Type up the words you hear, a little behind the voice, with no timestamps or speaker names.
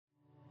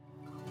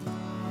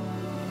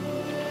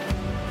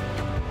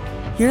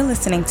You're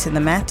listening to the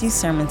Matthew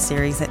Sermon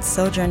Series at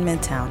Sojourn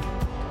Midtown.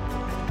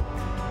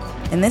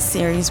 In this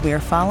series, we are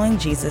following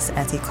Jesus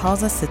as he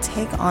calls us to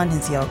take on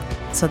his yoke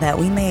so that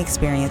we may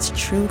experience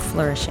true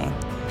flourishing.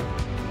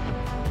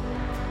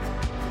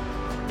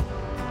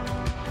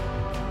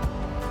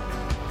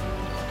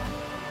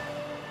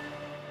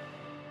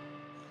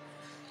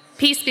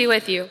 Peace be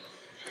with you.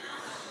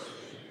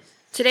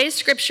 Today's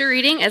scripture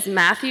reading is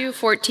Matthew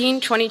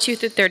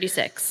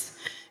 14:22-36.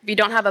 If you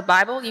don't have a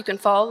Bible, you can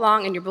follow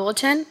along in your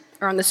bulletin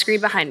or on the screen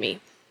behind me.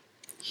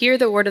 Hear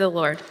the word of the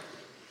Lord.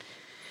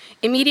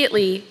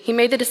 Immediately, he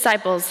made the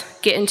disciples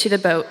get into the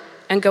boat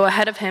and go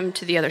ahead of him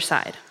to the other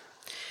side,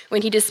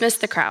 when he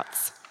dismissed the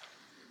crowds.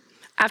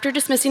 After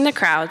dismissing the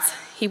crowds,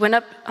 he went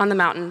up on the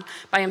mountain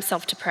by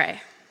himself to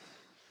pray.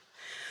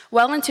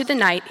 Well into the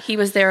night, he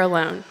was there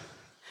alone.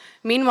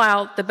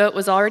 Meanwhile, the boat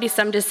was already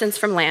some distance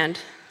from land,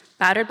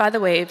 battered by the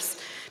waves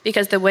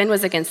because the wind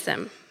was against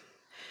them.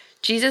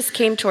 Jesus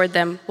came toward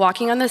them,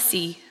 walking on the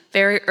sea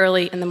very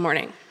early in the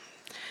morning.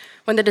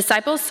 When the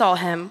disciples saw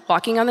him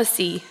walking on the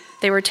sea,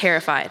 they were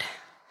terrified.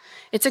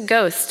 "It's a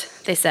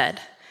ghost," they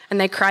said,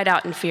 and they cried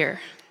out in fear.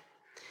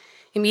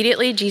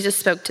 Immediately, Jesus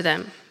spoke to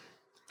them.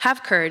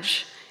 "Have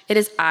courage, it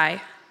is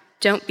I.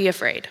 Don't be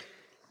afraid."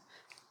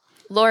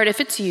 "Lord, if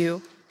it's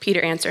you,"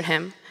 Peter answered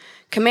him,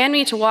 "command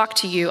me to walk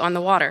to you on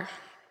the water."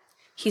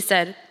 He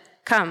said,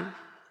 "Come."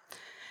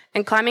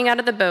 And climbing out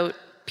of the boat,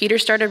 Peter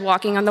started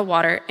walking on the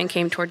water and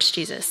came towards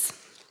Jesus.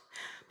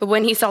 But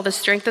when he saw the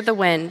strength of the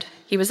wind,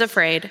 he was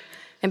afraid,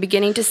 and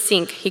beginning to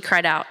sink, he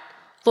cried out,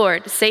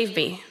 "Lord, save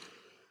me."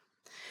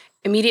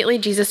 Immediately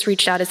Jesus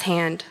reached out his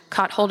hand,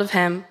 caught hold of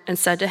him, and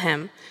said to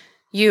him,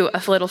 "You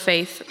of little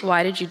faith,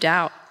 why did you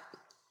doubt?"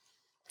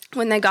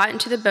 When they got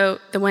into the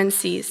boat, the wind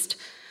ceased.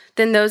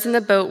 Then those in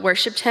the boat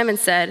worshipped him and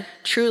said,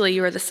 "Truly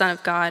you are the Son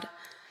of God."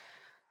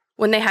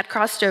 When they had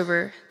crossed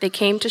over, they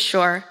came to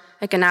shore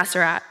at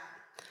Gennesaret.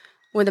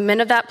 When the men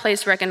of that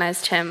place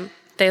recognized him,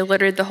 they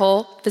alerted the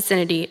whole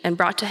vicinity and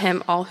brought to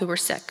him all who were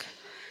sick.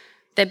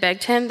 They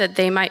begged him that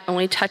they might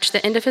only touch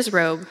the end of his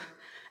robe,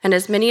 and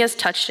as many as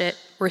touched it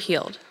were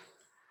healed.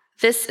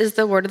 This is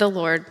the word of the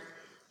Lord.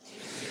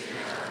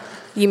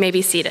 You may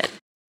be seated.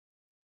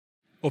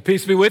 Well,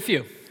 peace be with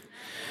you.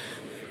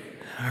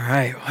 All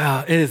right.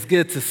 Wow, it is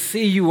good to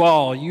see you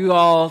all. You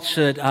all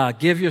should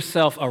give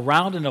yourself a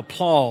round of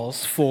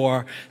applause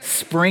for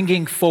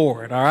springing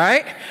forward, all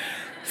right?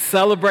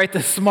 Celebrate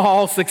the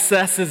small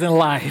successes in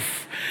life.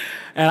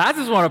 And I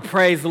just want to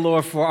praise the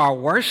Lord for our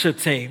worship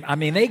team. I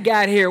mean, they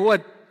got here,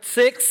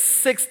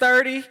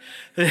 6:30?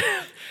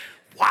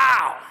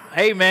 Wow.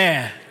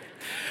 Amen.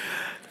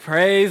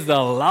 Praise the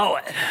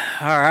Lord.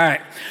 All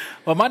right.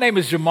 Well, my name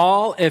is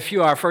Jamal, if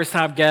you are a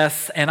first-time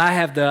guest, and I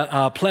have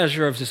the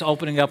pleasure of just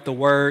opening up the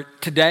Word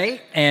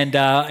today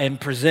and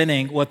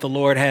presenting what the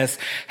Lord has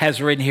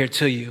written here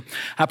to you.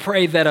 I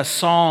pray that a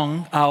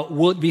song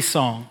would be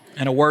sung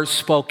and a word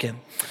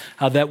spoken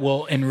that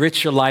will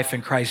enrich your life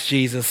in Christ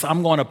Jesus.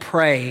 I'm going to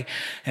pray,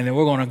 and then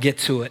we're going to get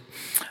to it.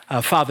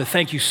 Father,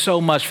 thank you so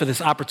much for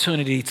this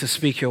opportunity to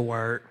speak your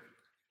word.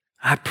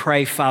 I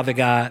pray, Father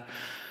God,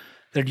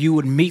 that you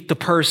would meet the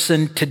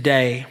person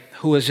today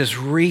who is just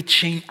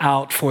reaching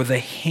out for the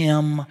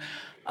hem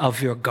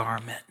of your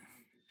garment.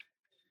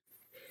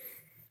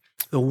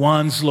 The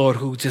ones, Lord,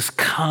 who just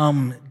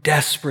come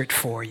desperate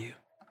for you.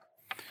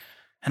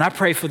 And I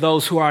pray for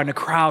those who are in the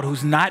crowd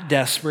who's not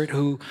desperate,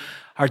 who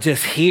are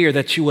just here,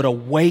 that you would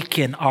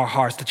awaken our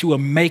hearts, that you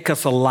would make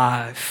us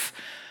alive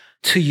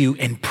to you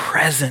and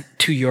present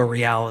to your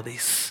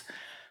realities.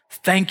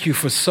 Thank you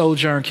for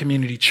Sojourn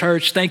Community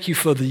Church. Thank you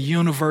for the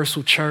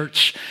Universal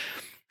Church.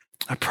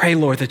 I pray,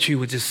 Lord, that you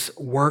would just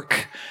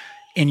work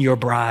in your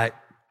bride.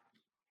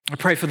 I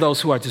pray for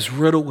those who are just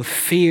riddled with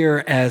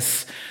fear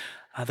as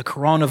the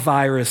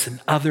coronavirus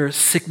and other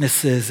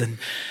sicknesses and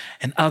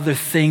other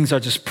things are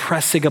just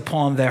pressing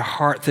upon their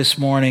heart this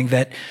morning,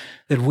 that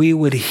we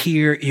would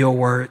hear your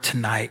word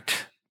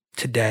tonight,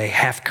 today.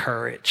 Have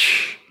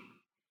courage.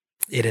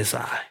 It is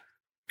I.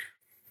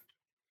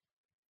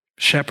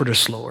 Shepherd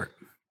us, Lord.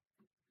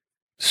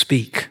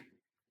 Speak,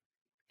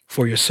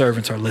 for your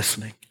servants are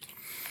listening.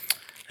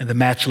 In the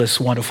matchless,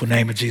 wonderful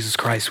name of Jesus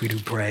Christ, we do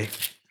pray.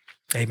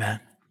 Amen.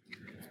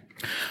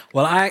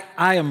 Well,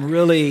 I am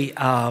really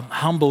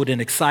humbled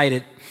and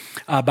excited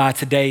by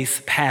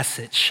today's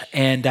passage.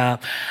 And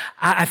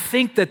I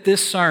think that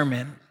this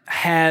sermon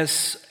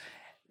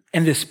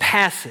and this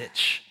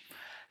passage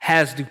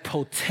has the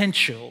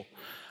potential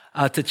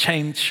to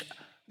change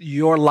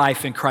your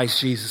life in Christ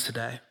Jesus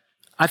today.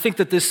 I think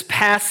that this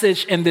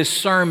passage and this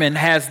sermon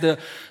has the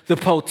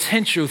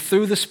potential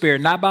through the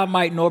Spirit, not by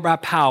might nor by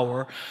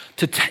power,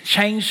 to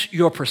change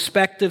your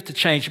perspective, to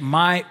change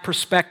my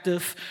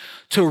perspective,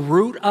 to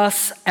root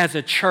us as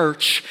a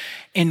church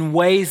in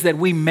ways that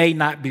we may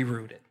not be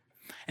rooted.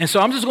 And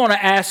so I'm just going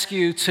to ask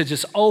you to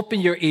just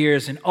open your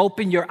ears and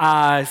open your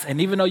eyes,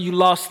 and even though you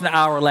lost an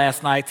hour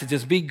last night, to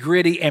just be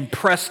gritty and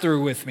press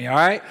through with me, all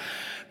right?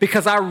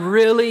 Because I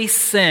really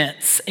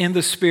sense in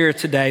the Spirit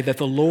today that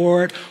the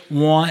Lord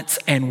wants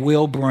and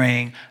will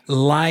bring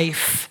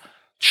life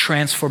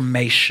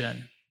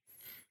transformation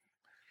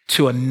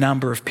to a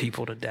number of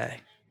people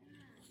today.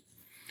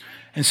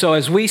 And so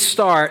as we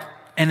start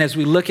and as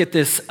we look at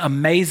this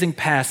amazing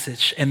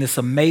passage and this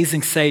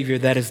amazing Savior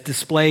that is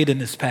displayed in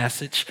this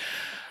passage,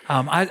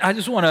 I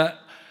just want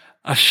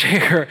to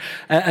share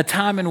a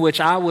time in which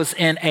I was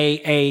in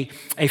a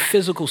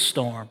physical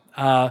storm.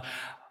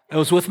 It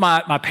was with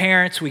my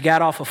parents. We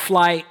got off a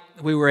flight.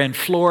 We were in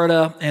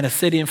Florida, in a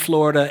city in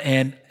Florida,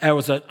 and there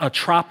was a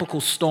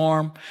tropical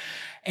storm.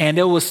 And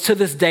it was, to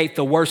this date,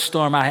 the worst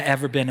storm I had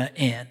ever been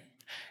in.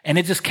 And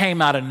it just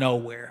came out of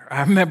nowhere. I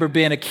remember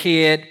being a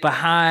kid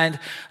behind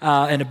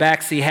in the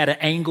backseat, had an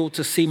angle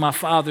to see my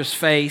father's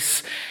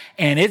face.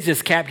 And it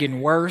just kept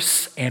getting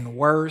worse and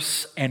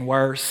worse and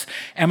worse.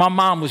 And my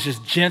mom was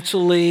just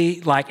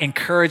gently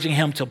encouraging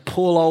him to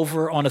pull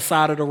over on the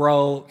side of the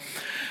road.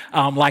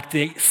 Like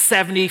the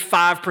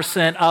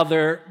 75%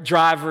 other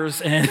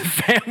drivers and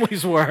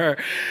families were.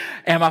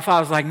 And my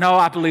father was like, no,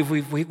 I believe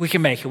we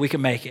can make it. We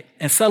can make it.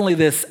 And suddenly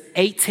this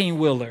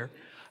 18-wheeler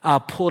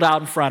pulled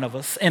out in front of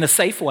us in a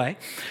safe way.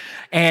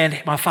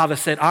 And my father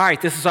said, all right,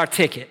 this is our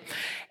ticket.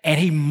 And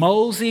he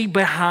moseyed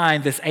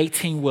behind this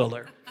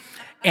 18-wheeler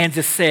and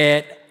just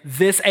said,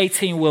 this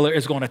 18-wheeler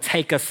is going to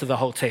take us to the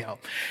hotel.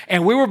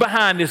 And we were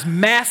behind this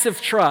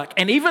massive truck.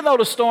 And even though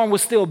the storm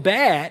was still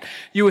bad,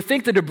 you would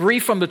think the debris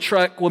from the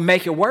truck would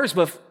make it worse,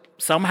 but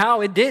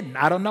somehow it didn't.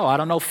 I don't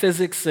know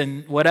physics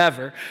and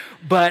whatever,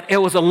 but it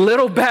was a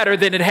little better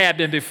than it had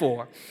been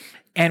before.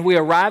 And we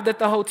arrived at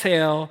the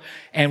hotel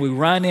and we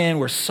run in,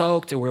 we're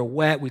soaked and we're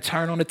wet. We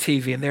turn on the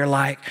TV and they're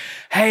like,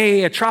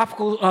 hey, a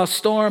tropical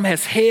storm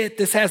has hit.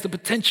 This has the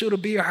potential to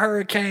be a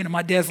hurricane. And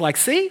my dad's like,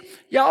 see,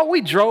 y'all,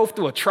 we drove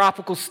through a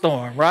tropical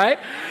storm, right?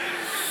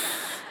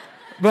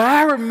 But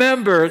I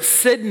remember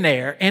sitting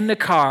there in the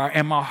car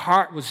and my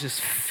heart was just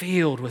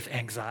filled with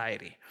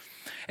anxiety.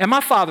 And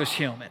my father's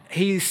human.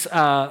 He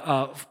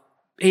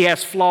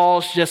has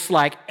flaws just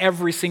like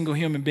every single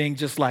human being,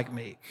 just like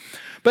me.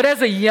 But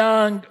as a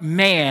young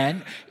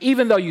man,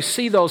 even though you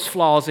see those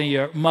flaws in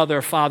your mother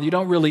or father, you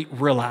don't really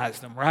realize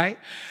them, right?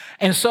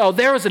 And so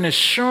there was an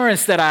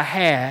assurance that I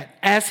had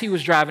as he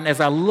was driving,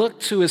 as I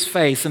looked to his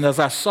face and as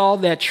I saw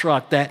that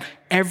truck, that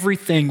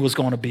everything was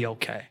going to be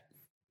okay.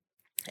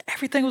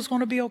 Everything was going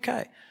to be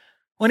okay.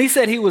 When he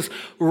said he was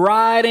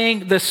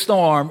riding the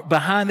storm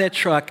behind that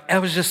truck, it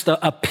was just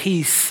a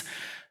peace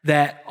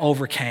that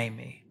overcame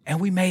me. And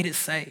we made it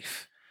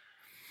safe.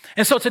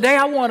 And so today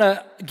I want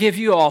to give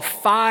you all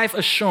 5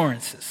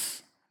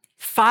 assurances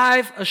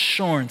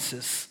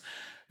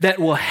that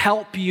will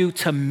help you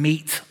to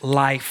meet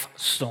life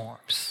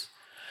storms.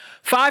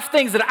 5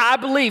 things that I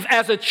believe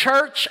as a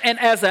church and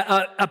as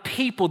a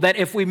people, that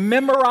if we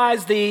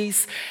memorize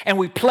these and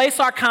we place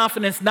our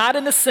confidence not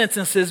in the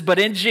sentences but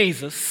in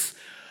Jesus,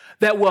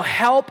 that will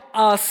help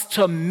us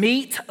to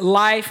meet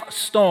life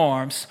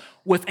storms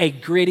with a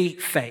gritty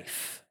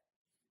faith.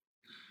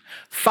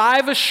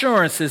 5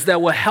 assurances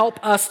that will help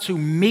us to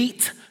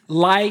meet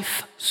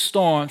life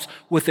storms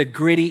with a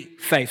gritty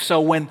faith.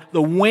 So when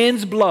the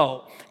winds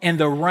blow and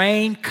the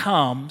rain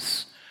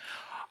comes,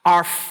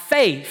 our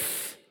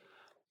faith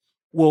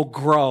will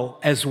grow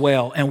as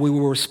well, and we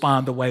will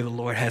respond the way the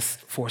Lord has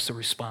for us to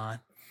respond.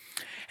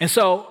 And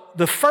so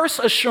the first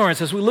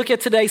assurance, as we look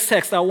at today's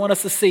text, I want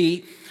us to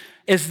see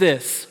is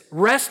this: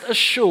 rest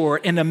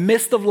assured in the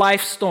midst of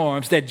life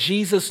storms that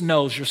Jesus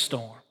knows your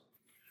storm.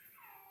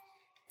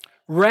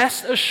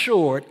 Rest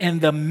assured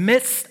in the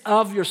midst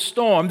of your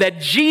storm that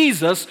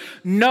Jesus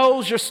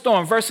knows your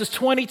storm. Verses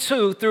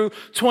 22 through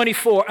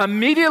 24.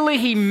 Immediately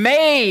he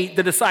made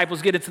the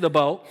disciples get into the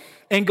boat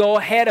and go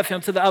ahead of him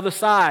to the other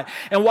side.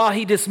 And while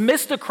he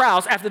dismissed the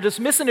crowds, after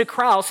dismissing the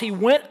crowds, he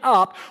went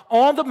up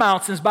on the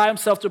mountains by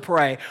himself to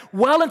pray.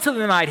 Well into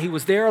the night, he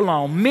was there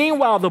alone.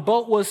 Meanwhile, the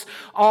boat was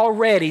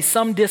already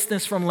some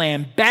distance from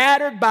land,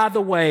 battered by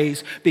the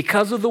waves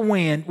because of the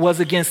wind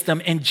was against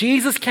them. And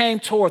Jesus came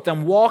toward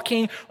them,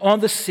 walking on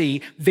the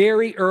sea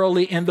very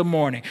early in the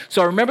morning.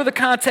 So remember the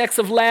context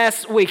of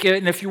last week.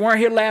 And if you weren't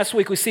here last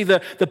week, we see the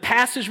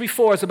passage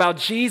before us about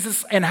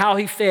Jesus and how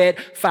he fed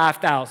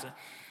 5,000.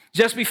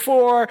 Just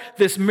before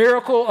this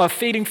miracle of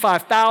feeding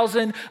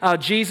 5,000,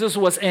 Jesus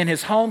was in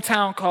his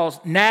hometown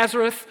called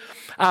Nazareth.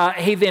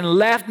 He then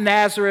left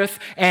Nazareth,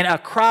 and a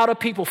crowd of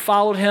people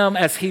followed him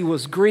as he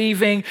was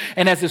grieving.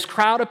 And as this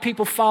crowd of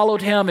people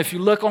followed him, if you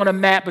look on a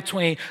map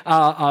between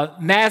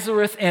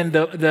Nazareth and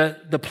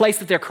the place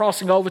that they're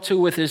crossing over to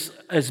with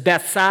is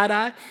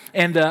Bethsaida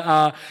and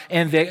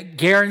the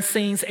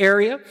Gerasenes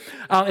area,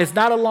 it's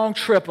not a long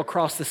trip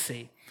across the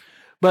sea.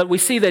 But we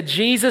see that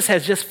Jesus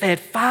has just fed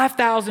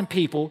 5,000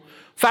 people,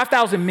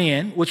 5,000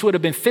 men, which would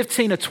have been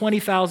 15 to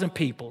 20,000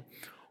 people,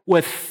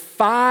 with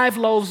 5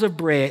 loaves of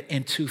bread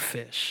and 2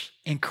 fish.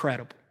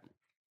 Incredible.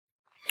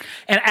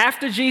 And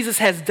after Jesus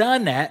has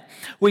done that,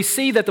 we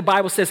see that the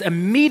Bible says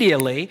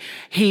immediately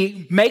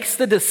he makes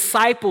the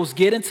disciples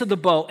get into the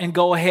boat and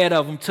go ahead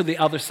of them to the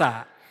other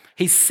side.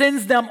 He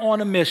sends them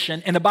on a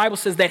mission, and the Bible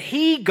says that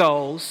he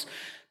goes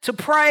to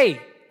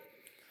pray.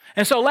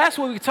 And so last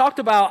week we talked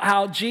about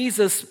how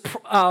Jesus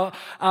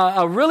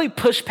really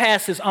pushed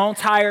past his own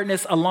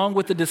tiredness along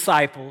with the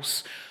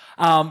disciples.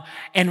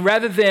 And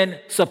rather than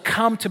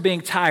succumb to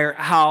being tired,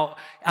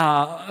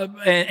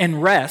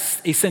 and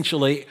rest,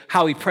 essentially,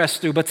 how he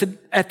pressed through. But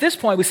at this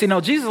point, we see,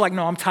 no, Jesus is like,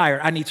 no, I'm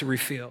tired. I need to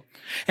refuel.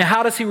 And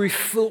how does he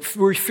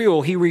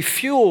refuel? He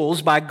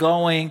refuels by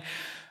going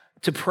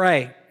to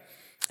pray.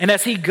 And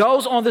as he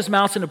goes on this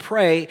mountain to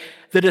pray,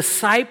 the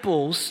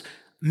disciples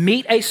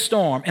meet a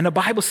storm. And the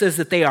Bible says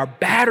that they are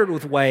battered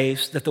with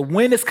waves, that the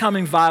wind is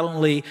coming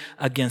violently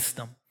against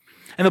them.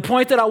 And the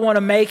point that I want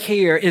to make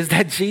here is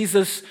that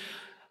Jesus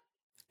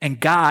and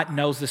God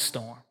knows the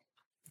storm.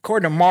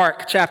 According to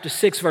Mark chapter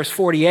 6, verse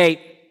 48,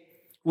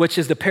 which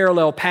is the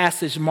parallel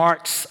passage,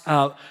 Mark's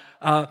a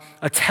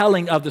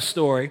telling of the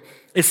story.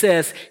 It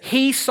says,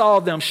 he saw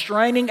them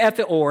straining at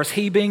the oars,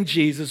 he being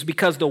Jesus,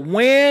 because the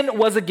wind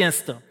was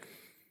against them.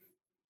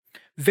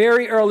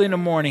 Very early in the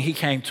morning, he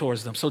came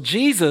towards them. So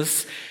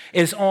Jesus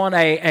is on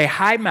a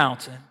high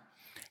mountain.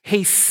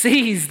 He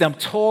sees them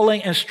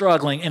toiling and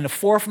struggling in the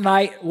fourth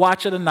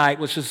watch of the night,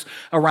 which is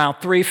around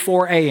 3,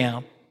 4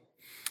 a.m.,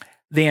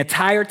 the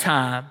entire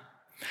time,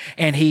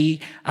 and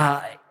he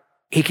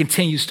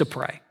continues to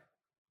pray.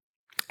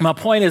 My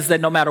point is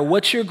that no matter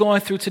what you're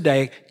going through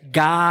today,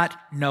 God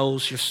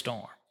knows your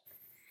storm.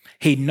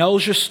 He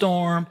knows your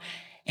storm,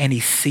 and he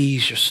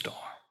sees your storm.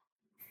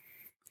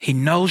 He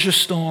knows your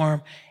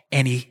storm,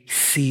 and he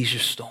sees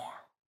your storm.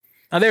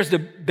 Now there's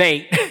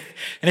debate,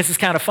 and this is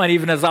kind of funny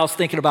even as I was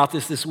thinking about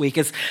this week.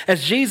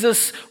 As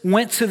Jesus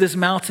went to this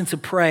mountain to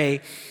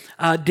pray,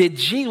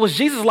 was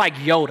Jesus like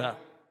Yoda,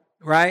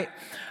 right?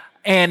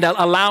 And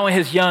allowing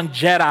his young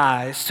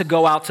Jedis to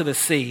go out to the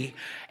sea?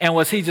 And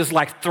was he just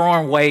like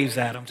throwing waves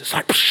at them? Just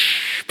like,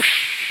 psh,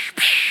 psh,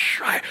 psh,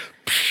 right?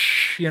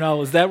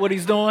 Psh, is that what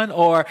he's doing?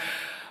 Or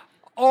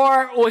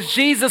was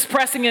Jesus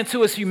pressing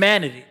into his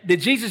humanity? Did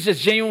Jesus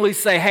just genuinely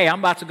say, hey, I'm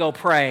about to go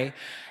pray?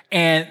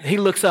 And he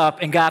looks up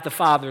and God the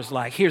Father is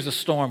like, here's a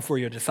storm for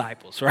your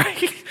disciples,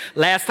 right?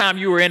 Last time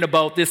you were in the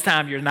boat, this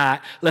time you're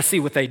not. Let's see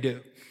what they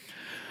do.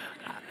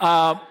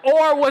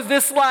 Or was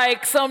this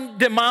like some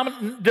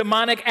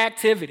demonic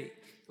activity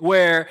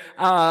where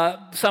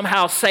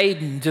somehow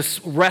Satan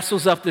just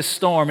wrestles up this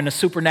storm in a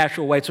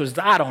supernatural way? So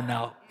I don't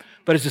know,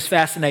 but it's just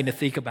fascinating to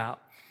think about.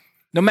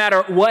 No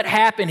matter what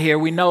happened here,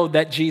 we know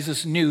that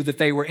Jesus knew that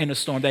they were in a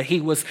storm, that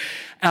he was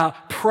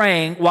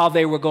praying while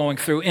they were going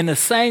through. In the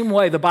same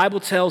way, the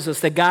Bible tells us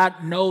that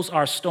God knows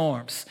our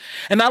storms.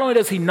 And not only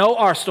does he know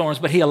our storms,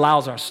 but he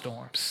allows our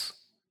storms.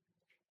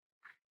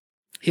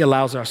 He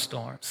allows our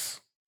storms.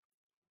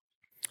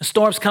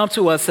 Storms come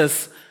to us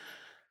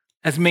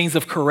as means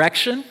of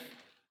correction,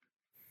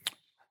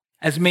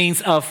 as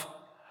means of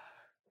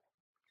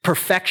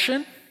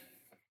perfection,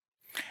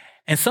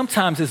 and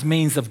sometimes as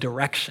means of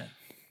direction.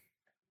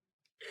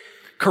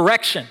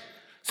 Correction.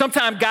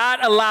 Sometimes God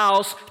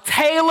allows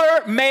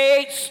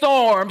tailor-made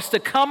storms to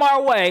come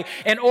our way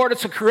in order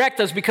to correct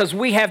us because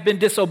we have been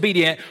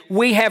disobedient.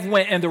 We have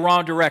went in the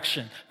wrong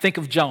direction. Think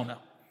of Jonah.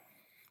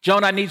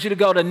 Jonah, I need you to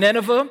go to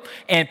Nineveh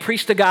and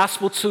preach the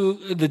gospel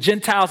to the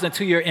Gentiles and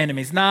to your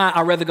enemies. Nah,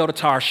 I'd rather go to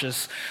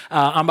Tarshish.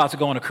 I'm about to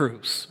go on a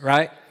cruise,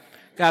 right?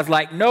 God's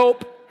like,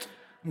 nope.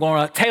 I'm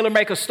going to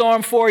tailor-make a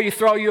storm for you,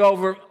 throw you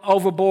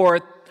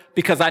overboard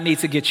because I need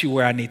to get you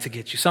where I need to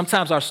get you.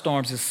 Sometimes our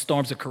storms is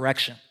storms of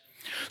correction.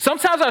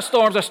 Sometimes our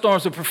storms are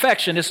storms of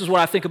perfection. This is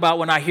what I think about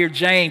when I hear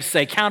James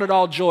say, count it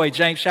all joy,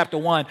 James chapter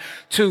 1,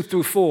 2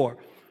 through 4.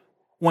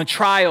 When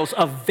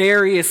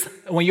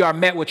you are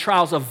met with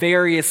trials of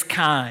various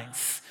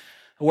kinds.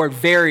 The word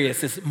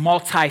various is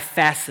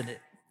multifaceted,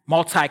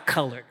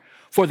 multicolored.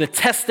 For the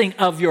testing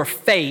of your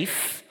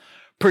faith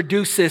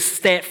produces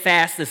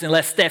steadfastness, and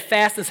let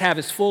steadfastness have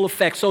its full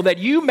effect, so that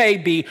you may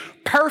be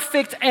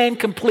perfect and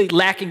complete,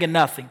 lacking in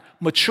nothing,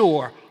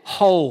 mature,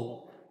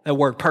 whole. That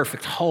word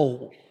perfect,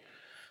 whole.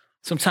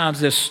 Sometimes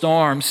there's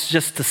storms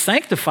just to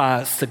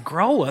sanctify us, to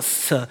grow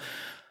us, to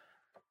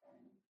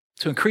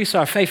increase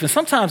our faith. And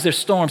sometimes there's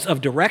storms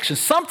of direction.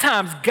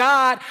 Sometimes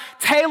God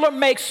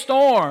tailor-makes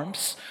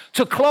storms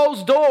to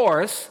close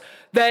doors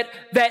that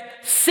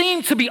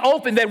seem to be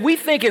open, that we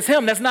think is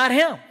him. That's not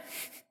him.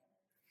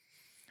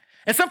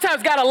 And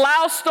sometimes God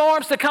allows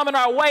storms to come in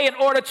our way in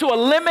order to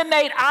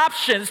eliminate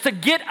options, to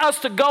get us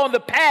to go on the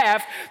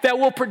path that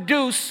will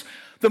produce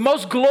the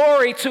most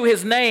glory to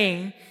his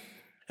name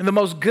and the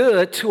most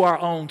good to our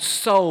own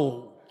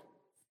soul.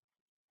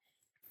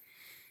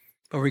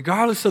 But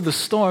regardless of the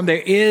storm, there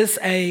is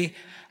an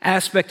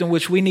aspect in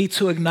which we need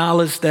to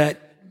acknowledge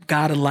that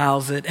God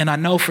allows it. And I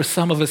know for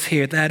some of us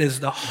here, that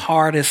is the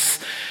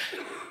hardest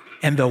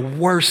and the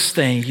worst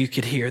thing you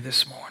could hear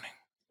this morning.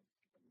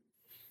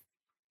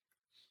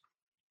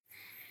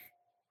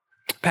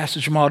 Pastor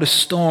Jamal, this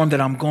storm that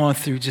I'm going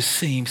through just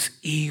seems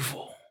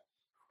evil.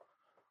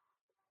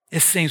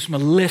 It seems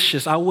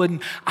malicious. I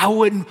wouldn't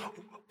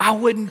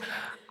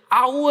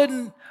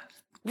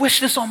wish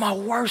this on my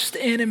worst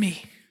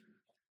enemy.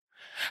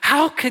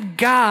 How could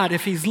God,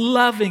 if he's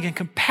loving and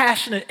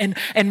compassionate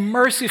and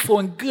merciful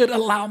and good,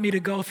 allow me to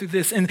go through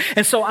this? And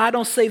so I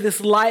don't say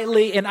this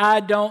lightly and I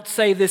don't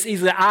say this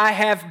easily. I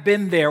have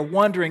been there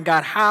wondering,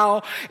 God,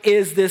 how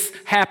is this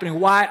happening?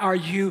 Why are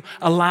you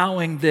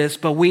allowing this?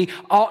 But we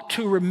ought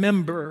to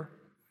remember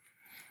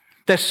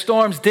that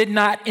storms did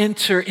not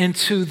enter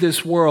into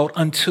this world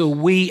until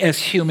we as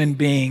human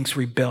beings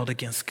rebelled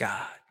against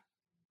God.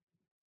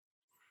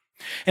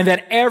 And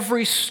that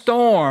every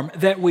storm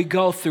that we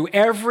go through,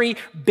 every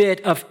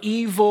bit of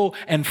evil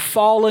and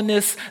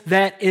fallenness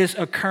that is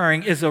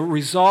occurring is a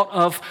result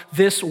of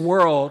this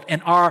world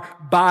and our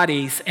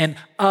bodies and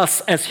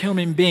us as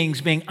human beings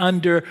being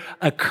under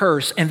a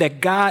curse, and that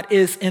God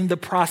is in the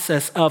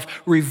process of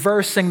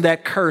reversing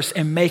that curse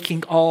and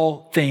making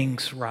all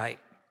things right.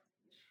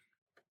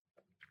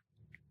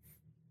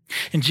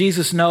 And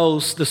Jesus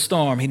knows the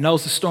storm. He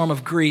knows the storm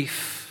of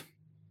grief.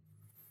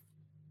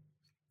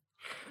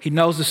 He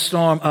knows the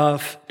storm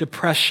of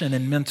depression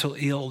and mental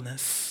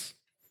illness.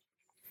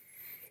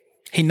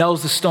 He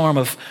knows the storm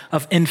of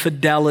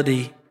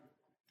infidelity,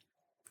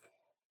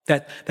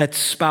 that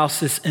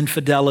spouse's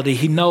infidelity.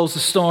 He knows the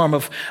storm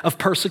of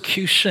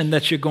persecution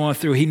that you're going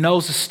through. He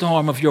knows the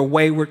storm of your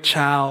wayward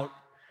child,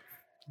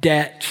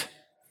 debt,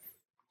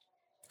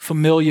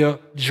 familiar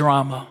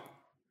drama.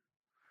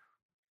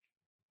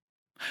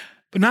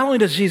 But not only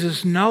does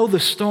Jesus know the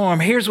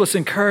storm, here's what's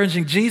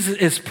encouraging. Jesus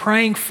is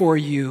praying for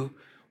you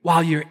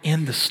while you're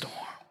in the storm.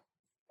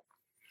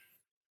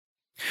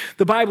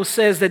 The Bible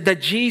says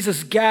that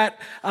Jesus got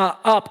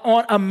up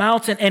on a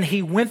mountain and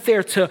he went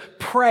there to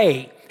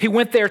pray. He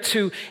went there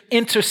to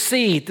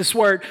intercede. This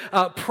word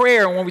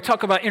prayer, when we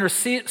talk about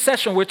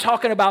intercession, we're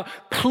talking about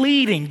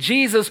pleading.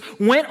 Jesus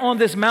went on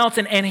this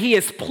mountain and he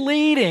is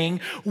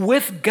pleading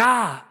with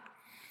God.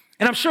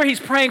 And I'm sure he's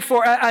praying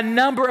for a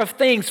number of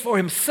things, for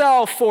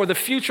himself, for the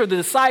future of the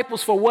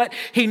disciples, for what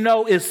he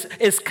knows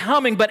is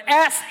coming. But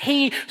as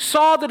he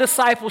saw the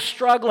disciples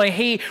struggling,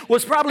 he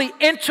was probably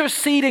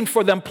interceding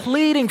for them,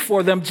 pleading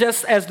for them,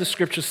 just as the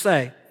scriptures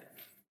say.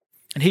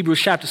 In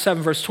Hebrews chapter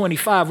 7, verse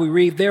 25, we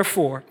read,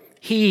 "Therefore,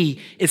 he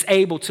is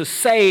able to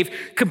save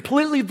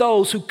completely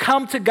those who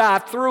come to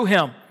God through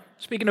him."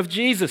 Speaking of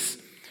Jesus.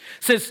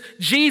 Since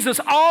Jesus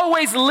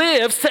always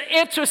lives to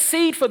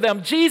intercede for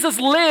them. Jesus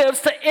lives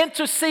to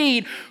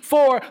intercede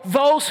for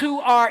those who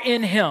are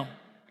in him.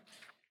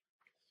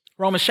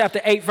 Romans chapter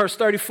 8, verse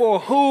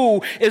 34,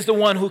 who is the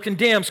one who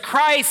condemns?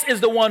 Christ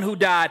is the one who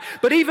died,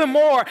 but even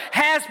more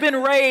has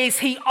been raised.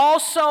 He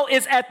also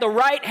is at the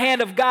right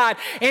hand of God,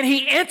 and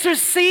he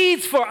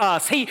intercedes for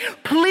us. He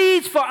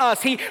pleads for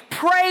us. He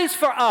prays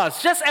for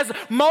us. Just as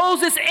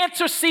Moses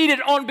interceded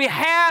on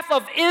behalf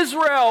of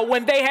Israel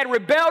when they had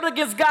rebelled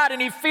against God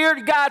and he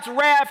feared God's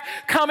wrath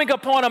coming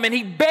upon them, and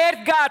he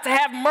begged God to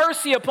have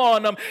mercy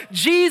upon them,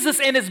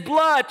 Jesus in his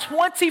blood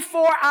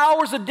 24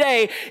 hours a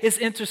day is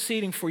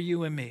interceding for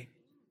you and me.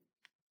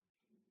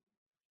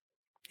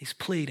 He's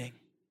pleading.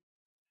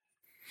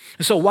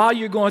 And so while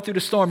you're going through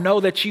the storm, know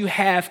that you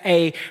have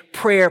a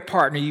prayer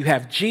partner. You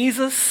have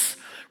Jesus.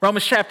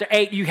 Romans chapter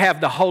 8, you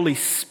have the Holy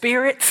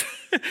Spirit.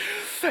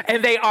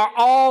 And they are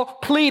all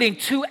pleading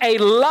to a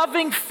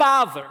loving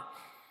Father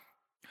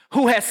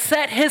who has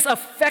set his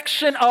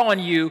affection on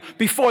you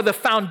before the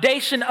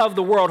foundation of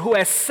the world, who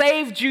has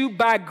saved you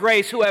by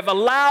grace, who have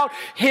allowed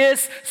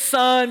his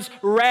Son's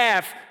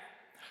wrath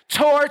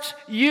towards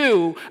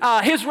you,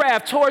 his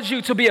wrath towards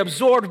you to be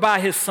absorbed by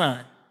his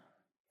Son.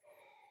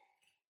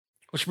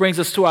 Which brings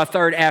us to our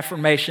third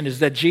affirmation, is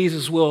that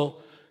Jesus will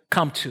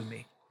come to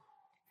me.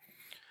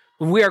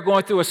 When we are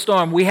going through a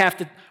storm, we have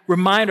to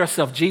remind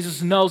ourselves,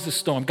 Jesus knows the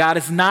storm. God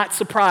is not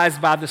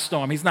surprised by the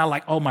storm. He's not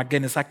like, oh my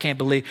goodness, I can't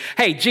believe.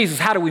 Hey, Jesus,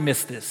 how do we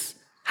miss this?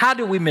 How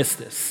do we miss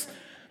this?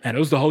 Man, it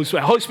was the Holy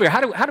Spirit. Holy Spirit,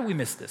 how do we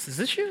miss this? Is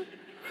this you?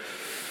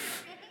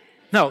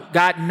 No,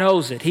 God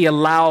knows it. He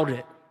allowed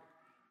it.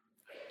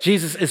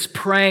 Jesus is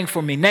praying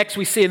for me. Next,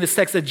 we see in this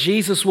text that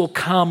Jesus will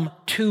come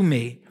to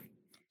me.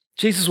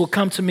 Jesus will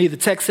come to me. The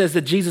text says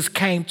that Jesus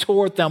came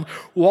toward them,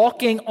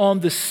 walking on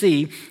the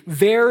sea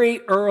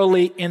very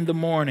early in the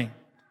morning.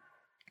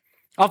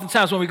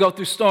 Oftentimes when we go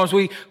through storms,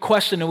 we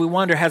question and we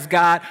wonder, has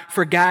God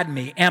forgotten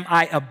me? Am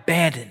I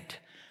abandoned?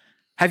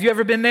 Have you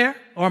ever been there,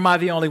 or am I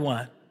the only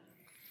one?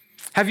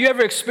 Have you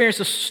ever experienced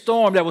a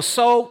storm that was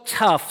so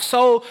tough,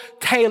 so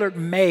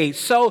tailor-made,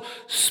 so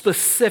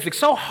specific,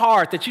 so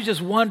hard that you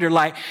just wonder,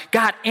 like,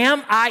 God,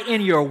 am I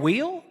in your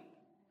will?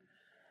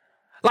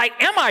 Like,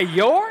 am I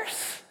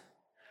yours?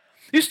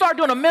 You start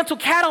doing a mental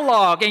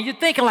catalog and you're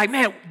thinking like,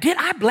 man, did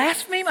I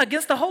blaspheme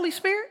against the Holy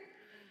Spirit?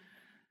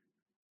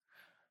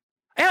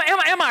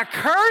 Am I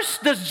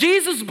cursed? Does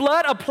Jesus'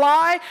 blood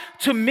apply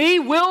to me?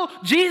 Will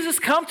Jesus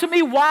come to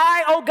me?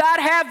 Why, oh God,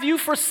 have you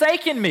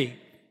forsaken me?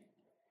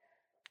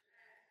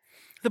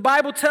 The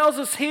Bible tells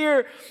us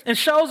here and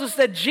shows us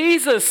that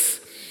Jesus,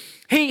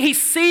 he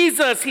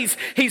sees us,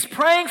 he's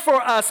praying for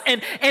us,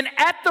 and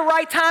at the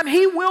right time,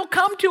 he will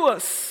come to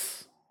us.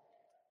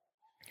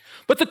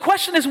 But the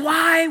question is,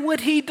 why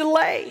would he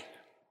delay?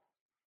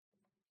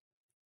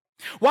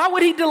 Why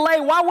would he delay?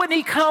 Why wouldn't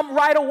he come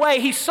right away?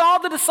 He saw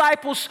the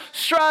disciples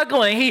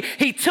struggling.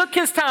 He took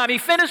his time. He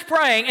finished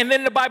praying. And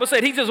then the Bible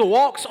said he just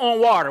walks on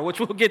water, which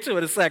we'll get to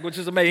in a sec, which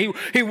is amazing.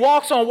 He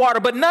walks on water,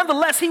 but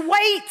nonetheless, he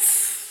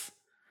waits.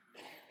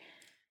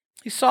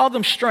 He saw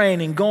them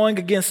straining, going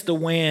against the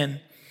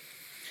wind.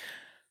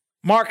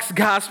 Mark's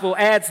gospel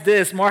adds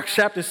this, Mark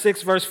chapter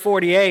 6, verse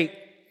 48.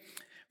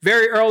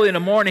 Very early in the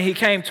morning, he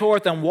came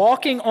toward them,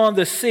 walking on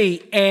the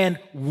sea, and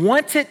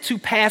wanted to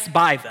pass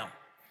by them.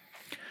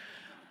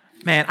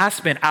 Man, I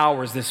spent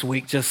hours this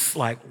week just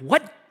like,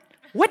 what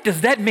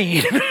does that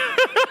mean?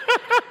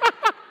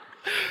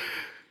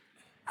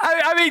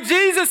 I mean,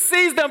 Jesus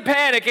sees them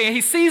panicking.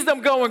 He sees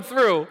them going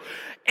through.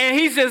 And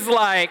he's just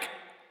like,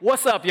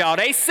 what's up, y'all?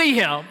 They see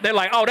him. They're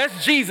like, oh,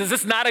 that's Jesus.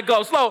 It's not a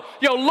ghost. No,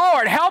 yo,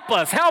 Lord, help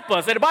us, help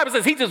us. And the Bible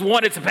says he just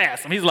wanted to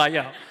pass them. He's like,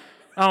 yo,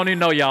 I don't even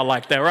know y'all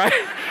like that, right?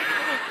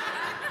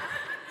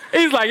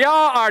 He's like,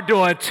 y'all are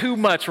doing too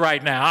much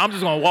right now. I'm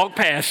just going to walk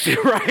past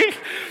you, right?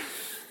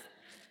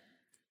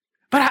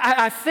 But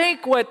I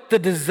think what the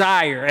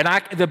desire, and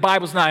the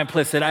Bible's not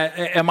implicit,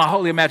 in my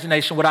holy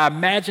imagination, what I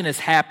imagine is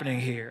happening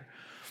here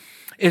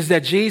is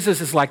that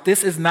Jesus is like,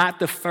 this is not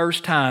the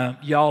first time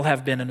y'all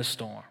have been in a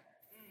storm.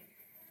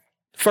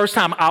 First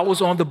time I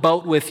was on the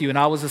boat with you and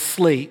I was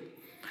asleep,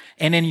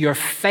 and in your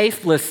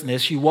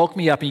faithlessness, you woke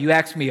me up and you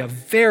asked me a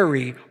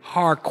very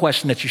hard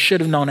question that you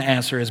should have known the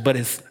answer is, but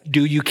it's,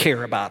 do you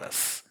care about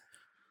us?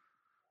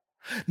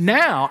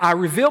 Now I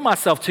reveal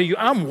myself to you.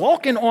 I'm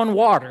walking on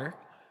water.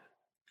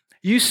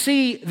 You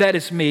see that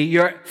it's me.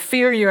 Your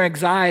fear and your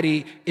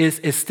anxiety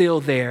is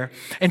still there.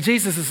 And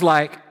Jesus is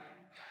like,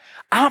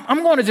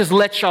 I'm going to just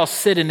let y'all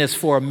sit in this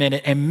for a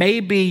minute, and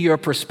maybe your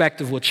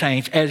perspective will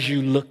change as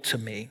you look to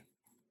me.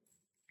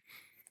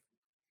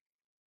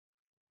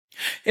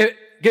 It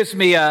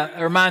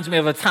reminds me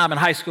of a time in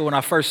high school when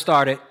I first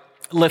started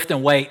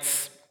lifting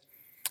weights.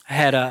 I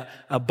had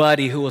a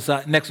buddy who was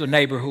next door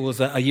neighbor who was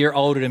a year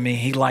older than me.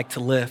 He liked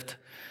to lift.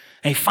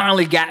 And he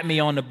finally got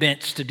me on the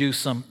bench to do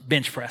some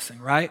bench pressing,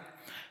 right?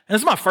 And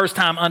this is my first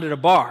time under the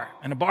bar.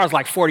 And the bar is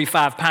like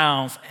 45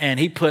 pounds, and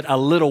he put a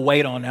little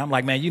weight on there. I'm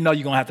like, man, you know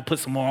you're going to have to put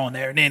some more on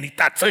there. And then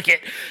I took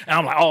it, and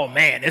I'm like, oh,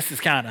 man, this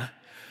is kind of...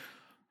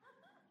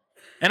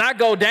 And I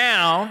go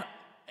down,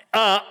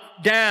 up,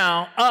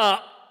 down,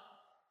 up,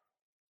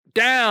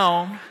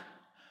 down,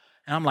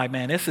 and I'm like,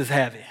 man, this is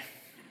heavy.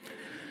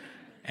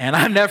 And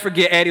I never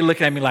forget Eddie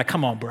looking at me like,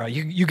 come on, bro,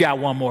 you got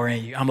one more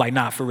in you. I'm like,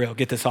 nah, for real,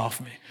 get this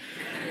off me.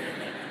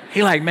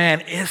 He like,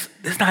 man,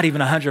 it's not even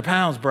 100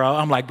 pounds, bro.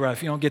 I'm like, bro,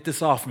 if you don't get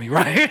this off me,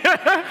 right?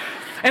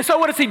 And so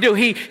what does he do?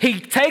 He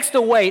takes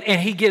the weight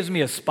and he gives me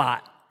a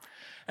spot.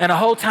 And the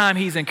whole time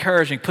he's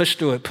encouraging, push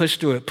through it, push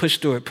through it, push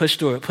through it, push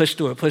through it, push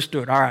through it, push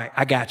through it. All right,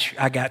 I got you,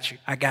 I got you,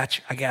 I got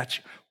you, I got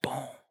you.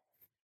 Boom.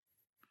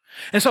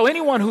 And so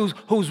anyone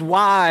who's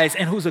wise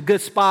and who's a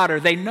good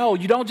spotter, they know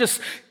you don't just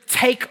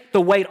take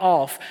the weight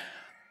off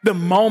the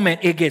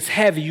moment it gets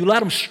heavy. You let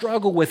them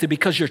struggle with it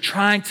because you're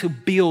trying to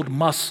build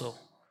muscle.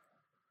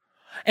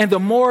 And the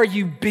more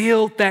you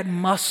build that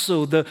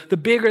muscle, the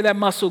bigger that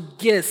muscle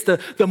gets,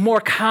 the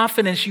more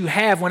confidence you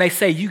have when they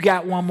say you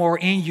got one more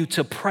in you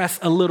to press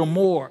a little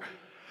more.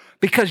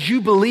 Because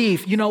you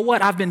believe, you know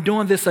what, I've been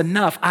doing this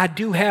enough. I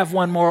do have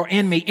one more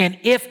in me. And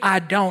if I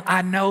don't,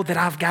 I know that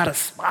I've got a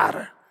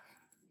spotter.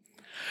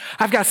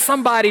 I've got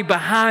somebody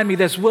behind me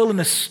that's willing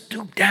to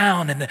stoop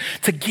down and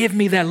to give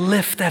me that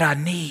lift that I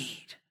need.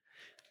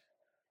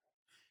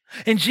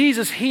 And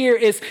Jesus here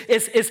is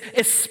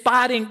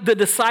spotting the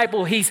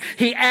disciple.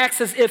 He acts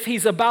as if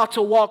he's about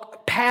to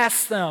walk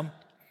past them.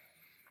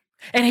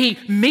 And he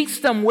meets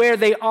them where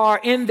they are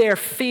in their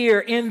fear,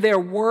 in their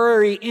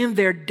worry, in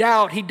their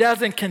doubt. He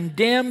doesn't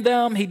condemn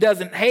them. He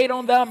doesn't hate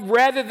on them.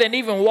 Rather than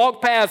even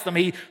walk past them,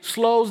 he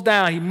slows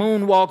down. He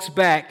moonwalks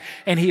back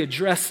and he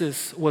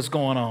addresses what's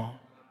going on.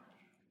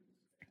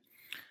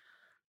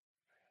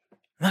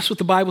 And that's what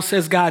the Bible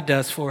says God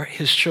does for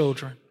his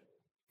children.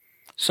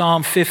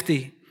 Psalm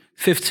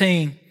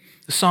 50:15,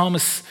 the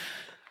psalmist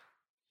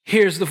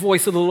hears the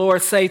voice of the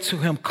Lord say to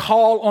him,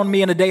 call on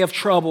me in a day of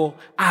trouble.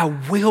 I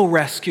will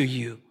rescue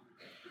you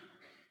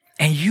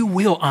and you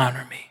will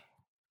honor me.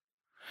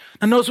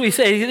 Now notice what he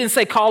said. He didn't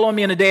say call on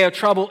me in a day of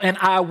trouble and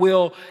I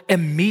will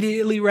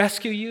immediately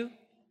rescue you.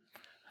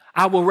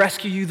 I will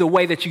rescue you the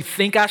way that you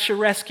think I should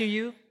rescue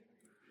you.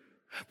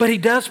 But he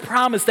does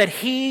promise that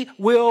he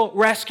will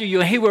rescue you,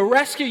 and he will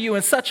rescue you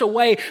in such a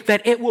way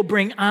that it will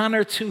bring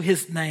honor to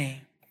his name.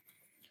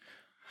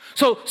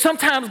 So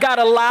sometimes God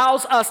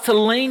allows us to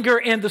linger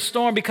in the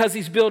storm because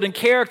he's building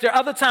character.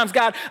 Other times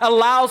God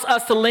allows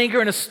us to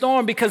linger in a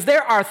storm because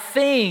there are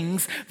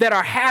things that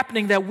are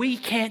happening that we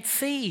can't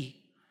see.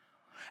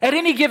 At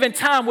any given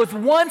time, with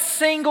one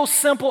single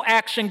simple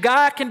action,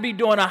 God can be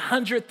doing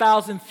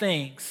 100,000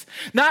 things.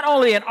 Not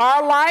only in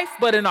our life,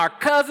 but in our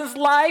cousin's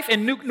life,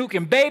 and Nuke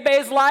and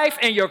Bebe's life,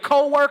 and your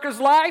co-worker's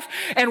life.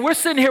 And we're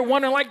sitting here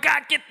wondering, like,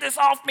 God, get this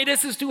off me.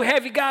 This is too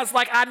heavy. God's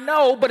like, I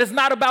know, but it's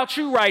not about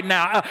you right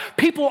now.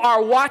 People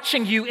are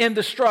watching you in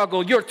the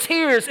struggle. Your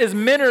tears is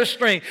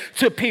ministering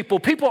to people.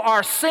 People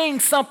are seeing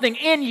something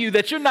in you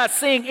that you're not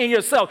seeing in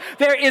yourself.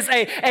 There is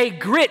a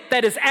grit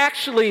that is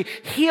actually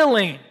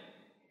healing.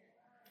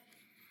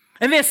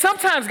 And then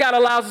sometimes God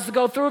allows us to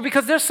go through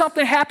because there's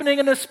something happening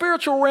in the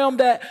spiritual realm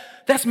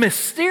that's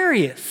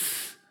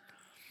mysterious.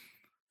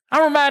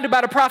 I'm reminded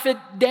by the prophet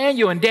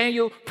Daniel, and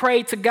Daniel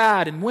prayed to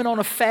God and went on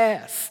a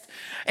fast.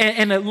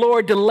 And the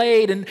Lord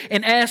delayed in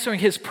answering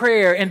his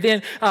prayer. And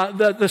then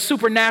the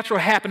supernatural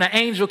happened. An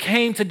angel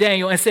came to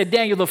Daniel and said,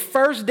 Daniel, the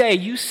first day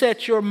you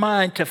set your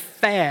mind to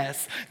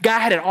fast, God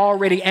had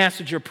already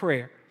answered your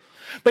prayer.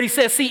 But he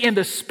says, see, in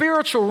the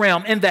spiritual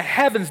realm, in the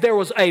heavens, there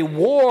was a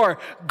war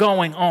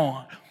going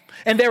on.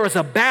 And there was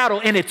a battle,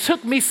 and it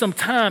took me some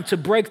time to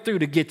break through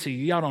to get to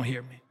you. Y'all don't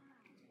hear me.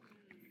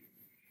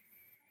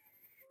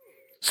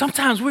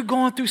 Sometimes we're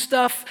going through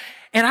stuff,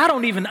 and I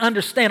don't even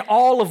understand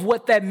all of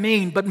what that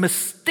means, but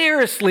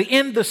mysteriously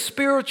in the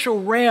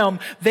spiritual realm,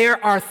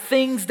 there are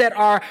things that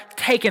are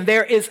taken.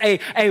 There is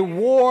a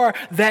war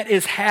that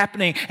is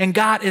happening, and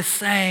God is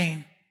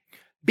saying,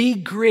 be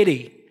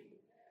gritty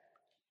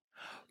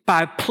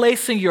by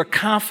placing your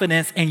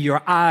confidence and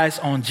your eyes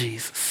on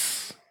Jesus.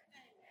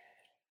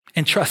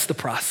 And trust the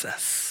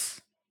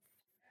process.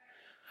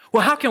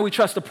 Well, how can we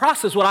trust the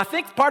process? Well, I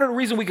think part of the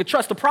reason we could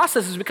trust the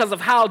process is because of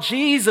how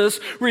Jesus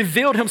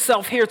revealed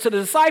himself here to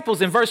the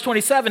disciples. In verse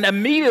 27,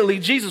 immediately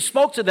Jesus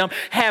spoke to them,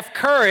 have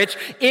courage,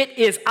 it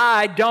is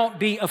I, don't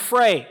be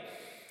afraid.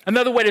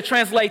 Another way to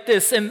translate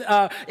this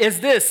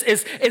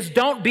is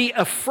don't be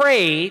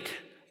afraid,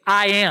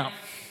 I am.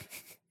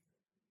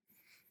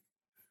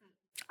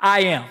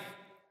 I am.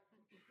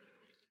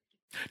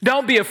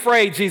 Don't be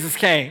afraid, Jesus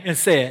came and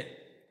said,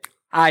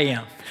 I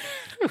am.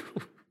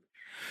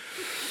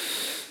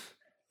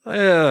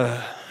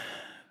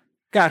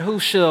 God, who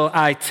shall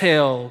I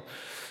tell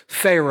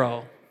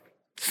Pharaoh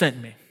sent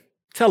me?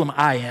 Tell him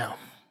I am.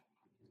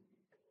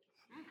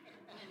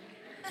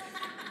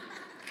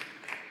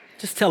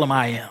 Just tell him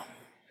I am.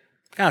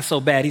 God's so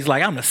bad, he's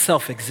like, I'm the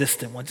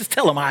self-existent one. Just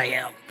tell him I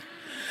am.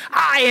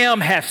 I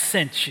am have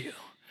sent you.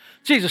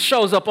 Jesus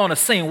shows up on the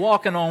scene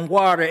walking on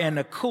water in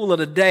the cool of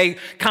the day.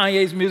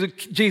 Kanye's music,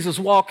 Jesus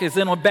Walk, is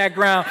in the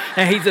background,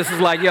 and he just is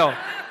like, yo,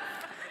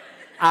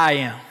 I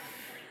am.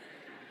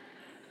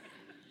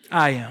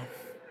 I am.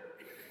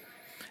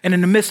 And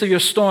in the midst of your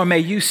storm, may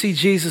you see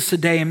Jesus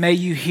today, and may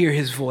you hear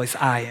his voice,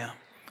 I am.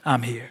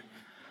 I'm here.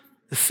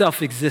 The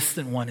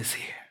self-existent one is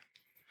here.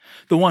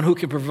 The one who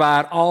can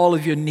provide all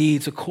of your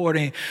needs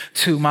according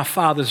to my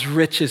Father's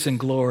riches and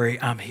glory,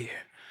 I'm here.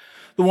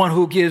 The one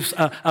who gives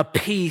a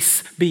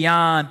peace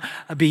beyond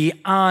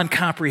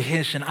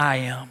comprehension, I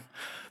am.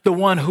 The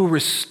one who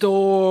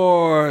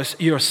restores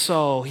your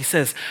soul, he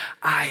says,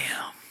 I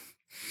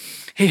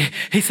am.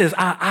 He says,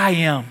 I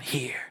am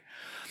here.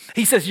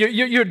 He says,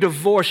 you're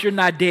divorced, you're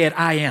not dead,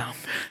 I am.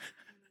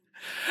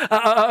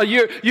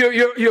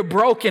 You're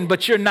broken,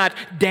 but you're not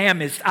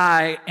damaged,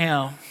 I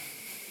am.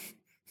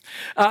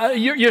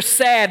 You're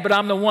sad, but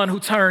I'm the one who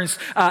turns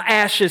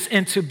ashes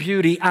into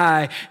beauty.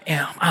 I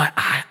am.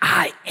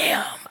 I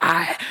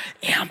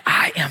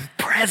am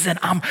present.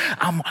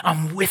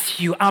 I'm with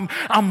you.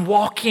 I'm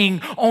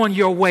walking on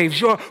your waves.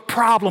 Your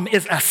problem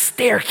is a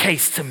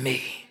staircase to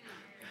me.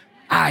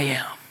 I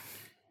am.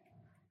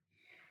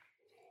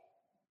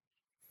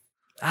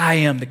 I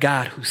am the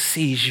God who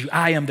sees you.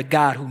 I am the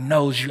God who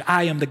knows you.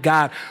 I am the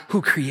God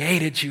who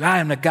created you. I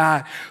am the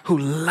God who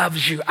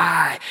loves you.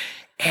 I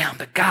am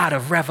the God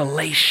of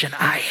revelation.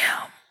 I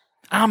am.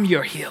 I'm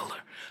your healer.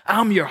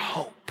 I'm your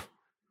hope.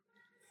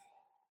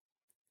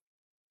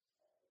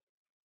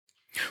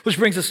 Which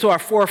brings us to our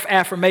fourth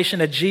affirmation,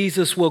 that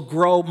Jesus will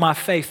grow my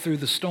faith through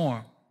the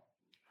storm.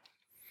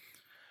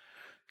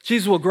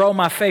 Jesus will grow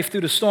my faith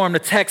through the storm. The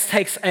text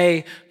takes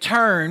a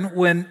turn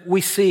when we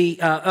see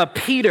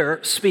Peter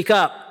speak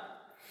up.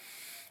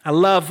 I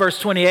love verse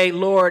 28.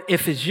 Lord,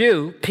 if it's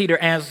you, Peter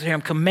answered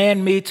him,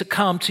 command me to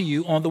come to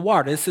you on the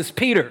water. This is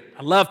Peter.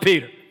 I love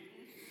Peter.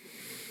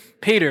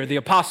 Peter, the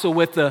apostle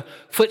with the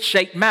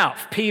foot-shaped mouth.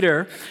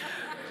 Peter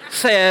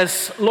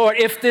says, Lord,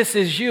 if this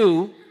is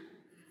you,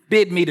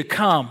 bid me to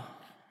come.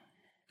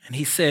 And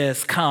he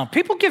says, come.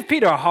 People give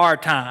Peter a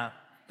hard time.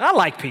 I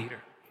like Peter.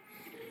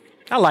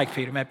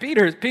 Man.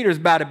 Peter's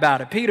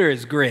about it. Peter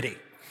is gritty.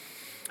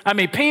 I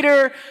mean,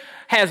 Peter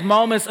has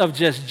moments of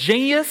just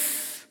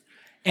genius,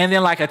 and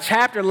then like a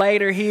chapter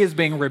later, he is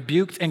being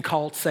rebuked and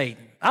called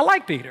Satan. I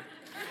like Peter.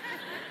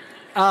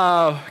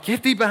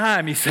 Get thee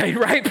behind me, Satan,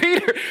 right,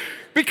 Peter?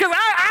 Because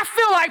I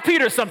feel like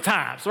Peter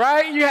sometimes,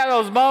 right? You have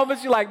those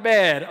moments, you're like,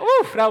 man,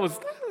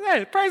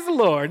 praise the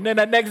Lord. And then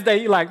the next day,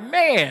 you're like,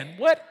 man,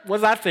 what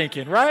was I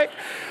thinking, right?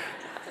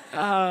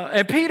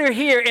 And Peter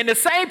here in the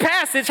same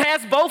passage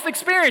has both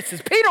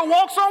experiences. Peter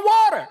walks on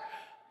water.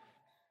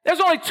 There's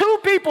only two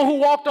people who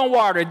walked on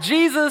water,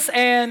 Jesus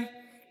and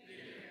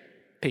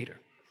Peter.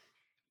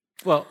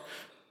 Well,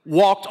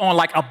 walked on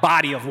like a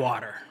body of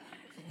water.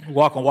 We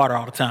walk on water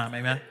all the time,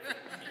 amen?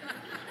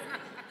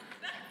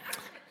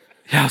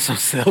 Y'all so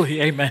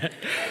silly, amen.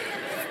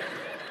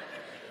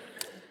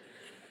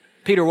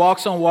 Peter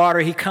walks on water.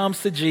 He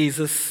comes to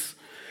Jesus.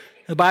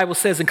 The Bible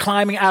says, in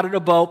climbing out of the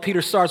boat,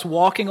 Peter starts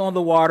walking on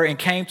the water and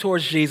came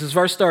towards Jesus.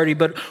 Verse 30,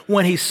 but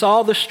when he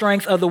saw the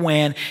strength of the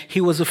wind, he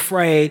was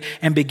afraid,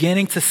 and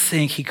beginning to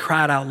sink, he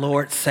cried out,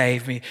 Lord,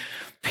 save me.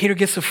 Peter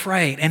gets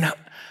afraid,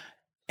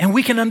 and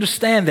we can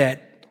understand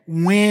that.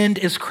 Wind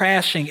is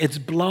crashing, it's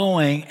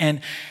blowing,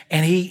 and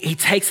he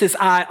takes his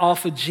eye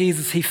off of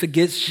Jesus. He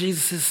forgets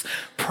Jesus'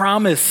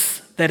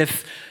 promise that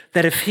if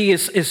he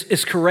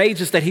is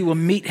courageous, that he will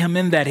meet him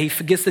in that. He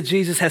forgets that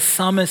Jesus has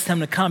summoned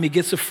him to come. He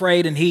gets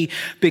afraid and he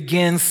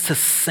begins to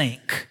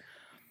sink.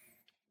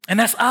 And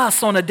that's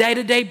us on a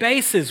day-to-day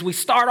basis. We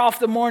start off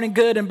the morning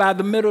good, and by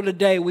the middle of the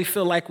day, we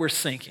feel like we're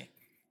sinking.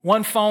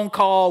 One phone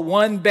call,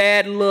 one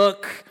bad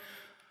look,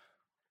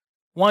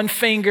 one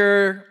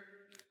finger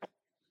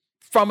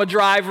from a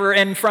driver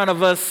in front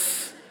of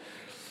us,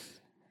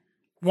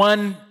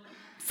 one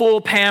full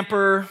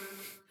pamper,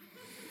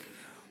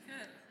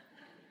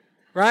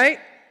 right?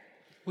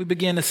 We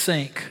begin to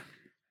sink.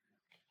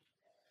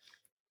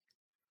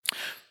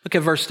 Look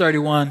at verse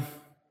 31.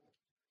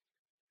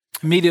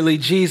 Immediately,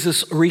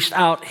 Jesus reached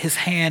out his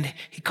hand.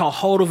 He caught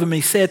hold of him and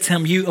he said to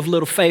him, you of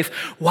little faith,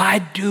 why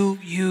do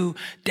you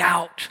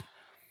doubt?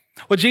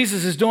 What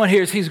Jesus is doing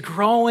here is he's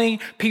growing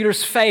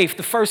Peter's faith.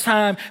 The first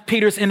time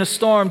Peter's in a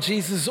storm,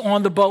 Jesus is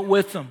on the boat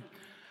with him.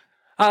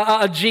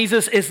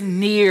 Jesus is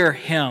near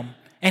him.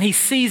 And he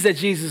sees that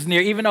Jesus is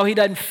near, even though he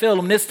doesn't feel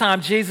him. This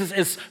time, Jesus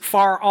is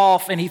far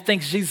off, and he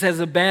thinks Jesus has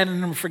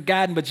abandoned him,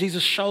 forgotten, but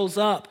Jesus shows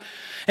up.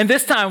 And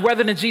this time,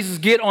 rather than Jesus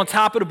get on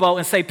top of the boat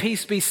and say,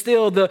 peace, be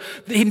still,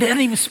 he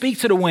doesn't even speak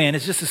to the wind.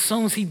 It's just as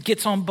soon as he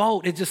gets on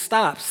boat, it just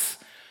stops.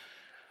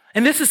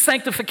 And this is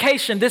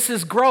sanctification. This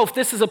is growth.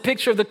 This is a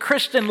picture of the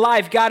Christian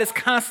life. God is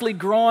constantly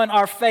growing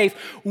our faith,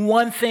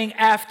 one thing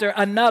after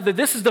another.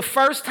 This is the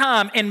first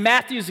time in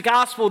Matthew's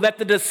gospel that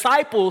the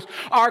disciples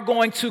are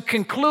going to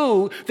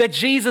conclude that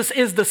Jesus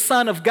is the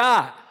Son of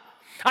God.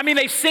 I mean,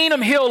 they've seen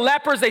him heal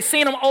lepers. They've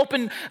seen him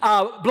open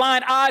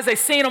blind eyes. They've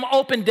seen him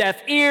open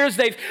deaf ears.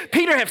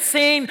 Peter have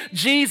seen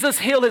Jesus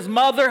heal his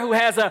mother who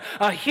has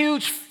a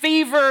huge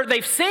fever.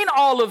 They've seen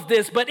all of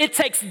this, but it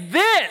takes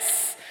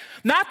this.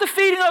 Not the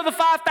feeding of the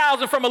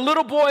 5,000 from a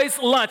little boy's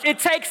lunch. It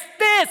takes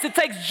this. It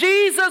takes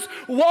Jesus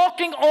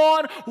walking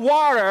on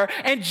water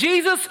and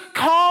Jesus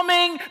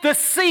calming the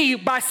sea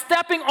by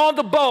stepping on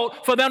the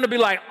boat for them to be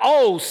like,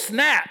 oh,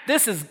 snap,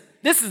 this is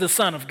the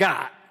Son of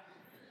God.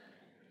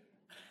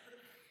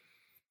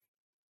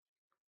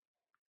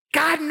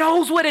 God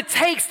knows what it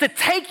takes to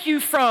take you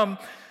from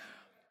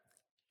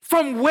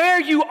where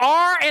you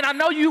are, and I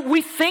know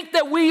we think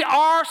that we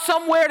are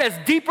somewhere that's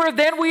deeper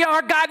than we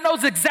are. God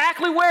knows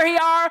exactly where we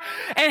are,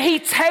 and he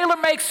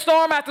tailor-makes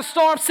storm after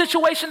storm,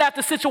 situation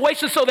after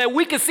situation, so that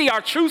we can see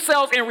our true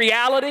selves in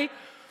reality.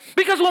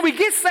 Because when we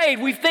get saved,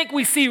 we think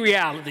we see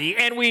reality,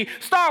 and we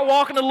start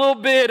walking a little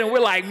bit, and we're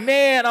like,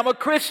 man, I'm a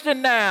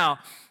Christian now.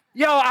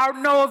 Yo, I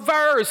know a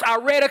verse. I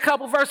read a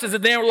couple verses,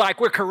 and then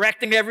we're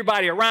correcting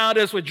everybody around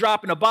us. We're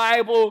dropping the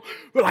Bible.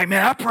 We're like,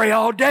 man, I pray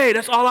all day.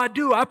 That's all I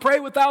do. I pray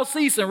without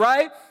ceasing,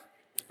 right?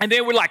 And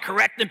then we're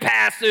correcting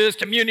pastors,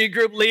 community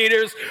group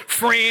leaders,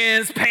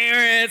 friends,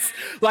 parents.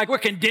 We're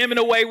condemning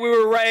the way we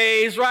were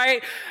raised,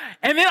 right?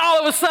 And then all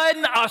of a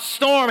sudden, a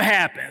storm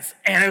happens.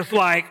 And it's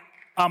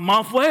a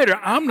month later,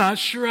 I'm not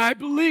sure I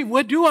believe.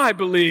 What do I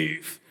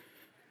believe?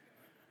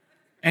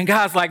 And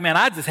God's like, man,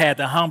 I just had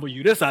to humble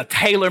you. This is a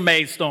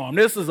tailor-made storm.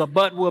 This is a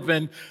butt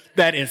whooping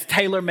that is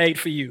tailor-made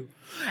for you.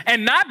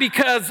 And not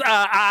because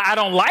I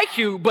don't like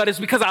you, but it's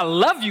because I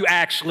love you,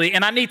 actually,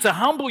 and I need to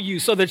humble you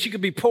so that you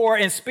can be poor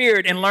in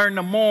spirit and learn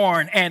to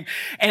mourn and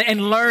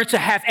learn to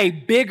have a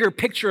bigger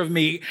picture of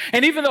me.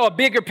 And even though a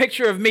bigger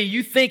picture of me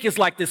you think is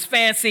this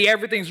fancy,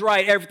 everything's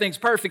right, everything's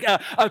perfect,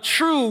 a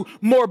true,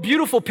 more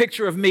beautiful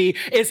picture of me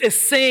is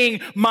seeing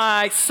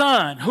my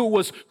son who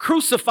was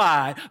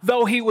crucified,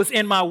 though he was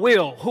in my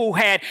will, who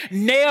had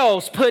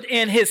nails put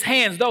in his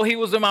hands, though he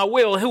was in my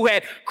will, who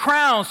had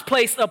crowns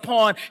placed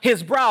upon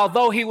his brow,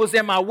 though he was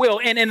in my will.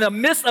 And in the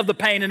midst of the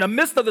pain, in the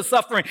midst of the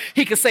suffering,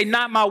 he could say,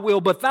 not my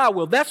will, but thy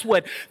will. That's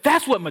what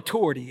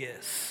maturity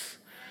is.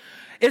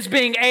 It's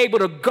being able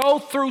to go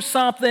through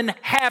something,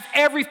 have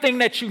everything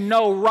that you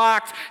know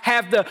rocked,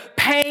 have the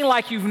pain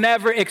like you've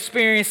never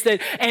experienced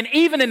it, and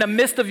even in the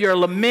midst of your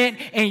lament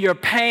and your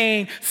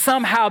pain,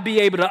 somehow be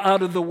able to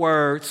utter the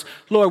words,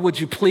 Lord, would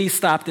you please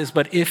stop this?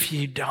 But if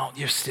you don't,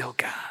 you're still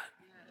God.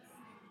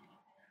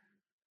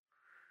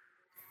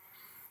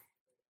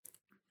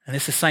 And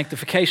this is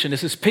sanctification.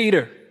 This is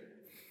Peter.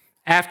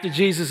 After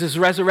Jesus is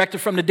resurrected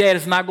from the dead,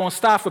 it's not going to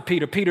stop for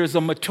Peter. Peter is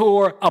a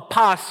mature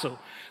apostle.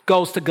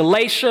 Goes to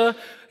Galatia.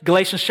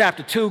 Galatians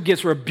chapter 2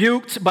 gets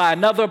rebuked by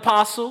another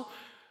apostle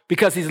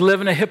because he's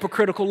living a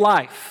hypocritical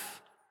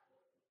life.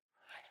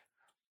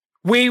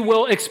 We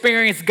will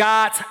experience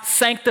God's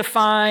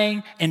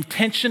sanctifying,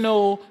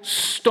 intentional,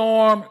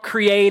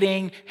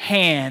 storm-creating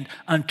hand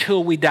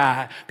until we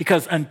die.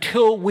 Because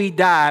until we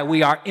die,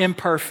 we are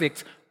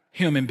imperfect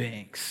human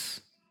beings.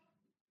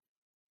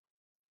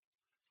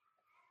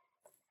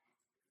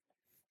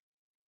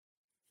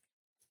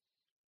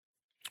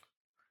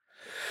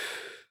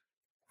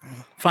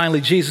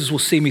 Finally, Jesus will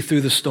see me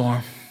through the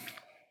storm.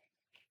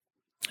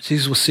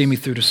 Jesus will see me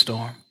through the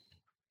storm.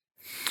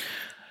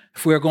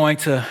 If we're going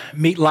to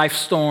meet life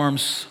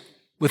storms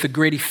with a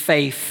gritty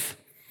faith,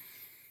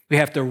 we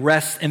have to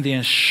rest in the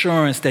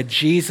assurance that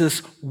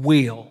Jesus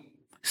will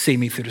see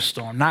me through the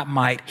storm. Not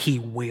might, he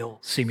will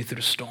see me through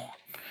the storm.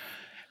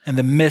 In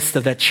the midst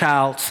of that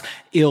child's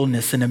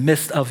illness, in the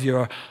midst of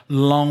your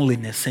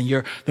loneliness, and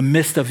the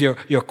midst of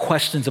your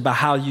questions about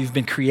how you've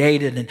been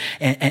created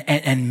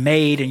and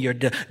made and your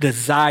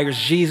desires,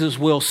 Jesus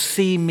will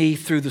see me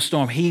through the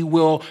storm. He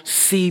will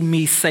see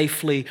me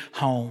safely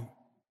home.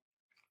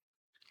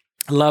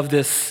 I love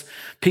this.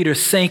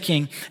 Peter's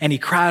sinking and he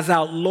cries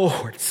out,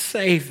 Lord,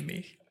 save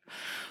me.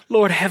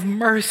 Lord, have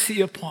mercy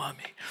upon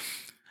me.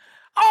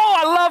 Oh,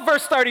 I love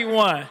verse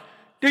 31.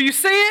 Do you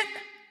see it?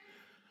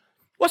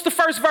 What's the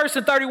first verse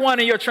in 31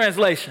 in your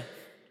translation?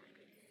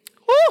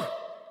 Woo!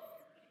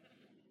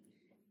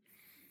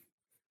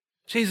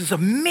 Jesus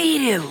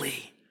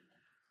immediately,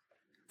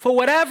 for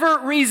whatever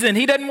reason,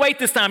 he doesn't wait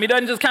this time. He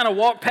doesn't just kind of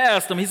walk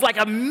past him. He's like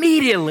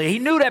immediately. He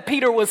knew that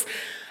Peter was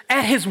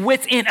at his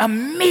wit's end.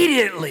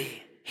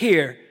 Immediately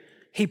here,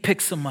 he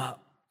picks him up.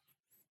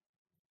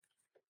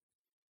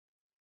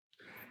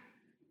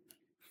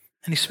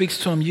 And he speaks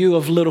to him, you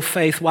of little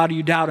faith, why do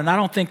you doubt? And I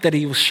don't think that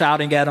he was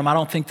shouting at him. I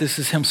don't think this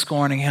is him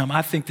scorning him.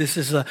 I think this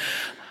is an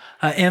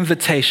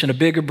invitation, a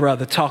bigger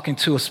brother talking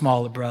to a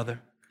smaller brother.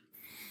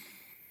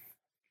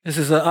 This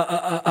is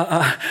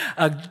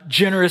a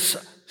generous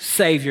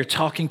Savior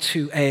talking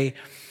to a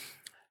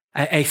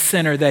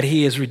sinner that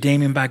he is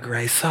redeeming by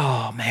grace.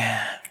 Oh,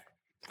 man,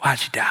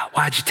 why'd you doubt?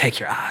 Why'd you take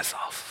your eyes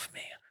off of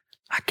me?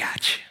 I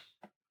got you.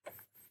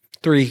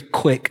 3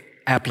 quick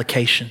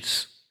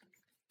applications.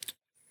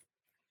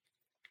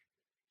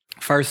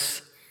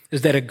 First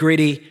is that a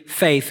gritty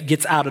faith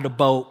gets out of the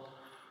boat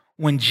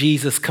when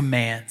Jesus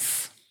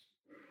commands.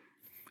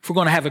 If we're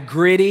going to have a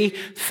gritty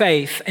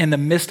faith in the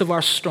midst of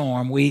our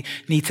storm, we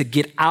need to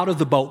get out of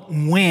the boat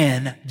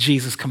when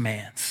Jesus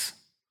commands.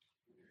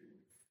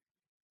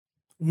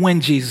 When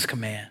Jesus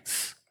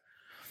commands.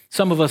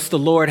 Some of us, the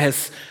Lord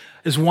is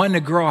wanting to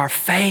grow our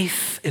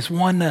faith, is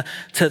wanting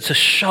to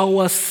show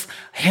us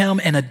him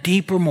in a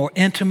deeper, more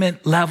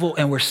intimate level,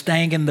 and we're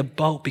staying in the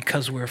boat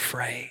because we're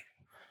afraid.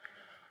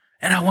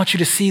 And I want you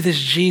to see this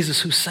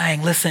Jesus who's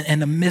saying, listen, in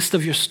the midst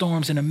of your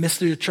storms, in the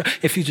midst of your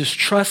if you just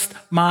trust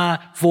my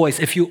voice,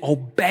 if you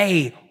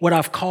obey what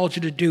I've called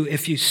you to do,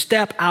 if you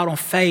step out on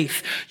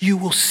faith, you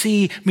will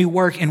see me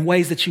work in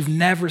ways that you've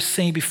never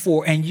seen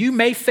before. And you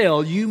may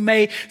fail, you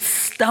may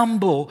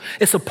stumble.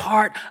 It's a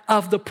part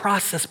of the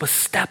process, but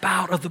step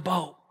out of the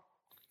boat.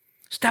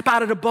 Step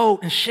out of the boat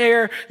and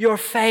share your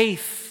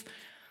faith.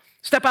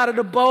 Step out of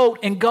the boat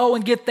and go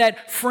and get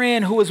that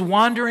friend who is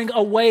wandering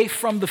away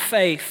from the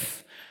faith.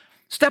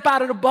 Step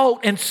out of the boat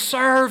and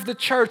serve the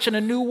church in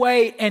a new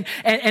way and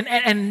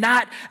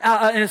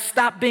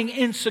stop being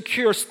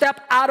insecure. Step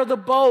out of the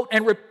boat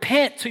and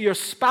repent to your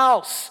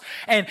spouse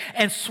and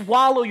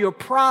swallow your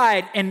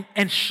pride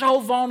and show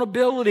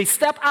vulnerability.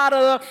 Step out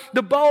of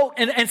the boat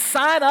and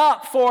sign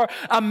up for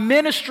a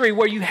ministry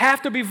where you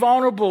have to be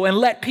vulnerable and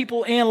let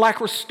people in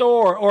like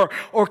Restore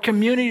or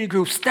community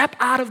groups. Step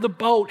out of the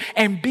boat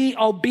and be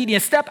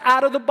obedient. Step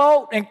out of the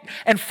boat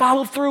and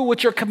follow through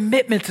with your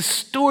commitment to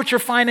steward your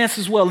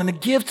finances well and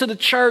to give to the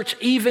church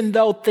even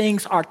though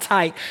things are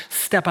tight.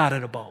 Step out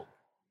of the boat.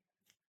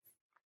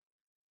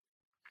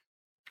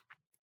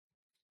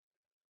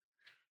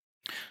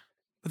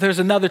 But there's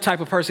another type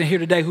of person here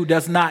today who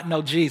does not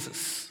know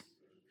Jesus.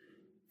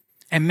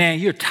 And man,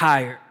 you're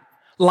tired.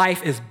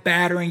 Life is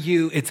battering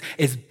you.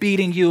 It's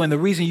beating you. And the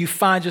reason you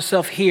find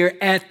yourself here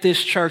at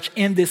this church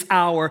in this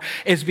hour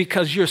is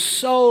because you're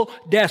so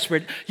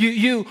desperate.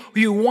 You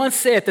once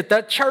said that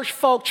the church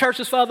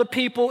is for other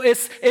people.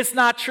 It's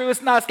not true.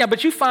 It's not a scam.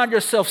 But you find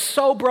yourself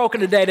so broken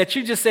today that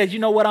you just said, you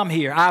know what? I'm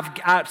here.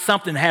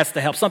 Something has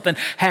to help. Something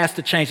has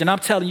to change. And I'm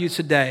telling you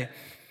today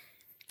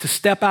to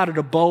step out of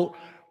the boat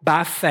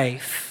by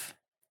faith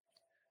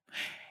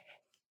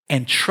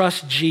and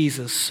trust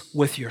Jesus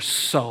with your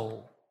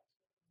soul.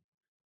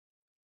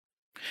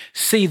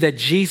 See that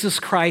Jesus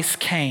Christ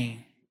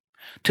came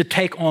to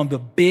take on the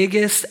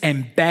biggest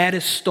and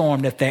baddest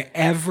storm that there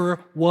ever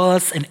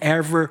was and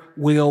ever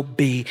will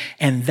be,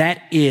 and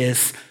that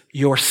is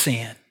your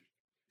sin.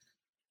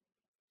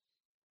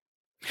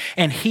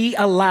 And he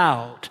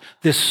allowed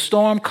this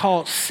storm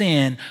called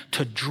sin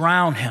to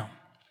drown him,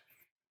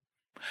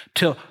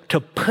 to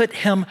put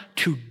him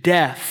to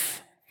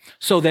death,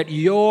 so that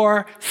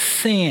your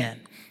sin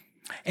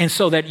and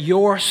so that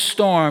your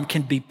storm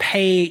can be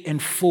paid in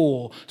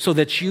full, so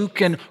that you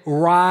can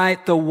ride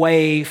the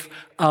wave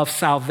of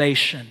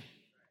salvation.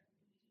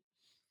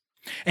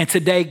 And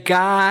today,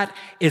 God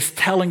is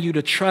telling you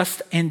to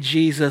trust in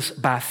Jesus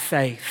by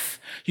faith.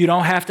 You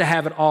don't have to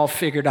have it all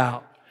figured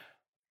out.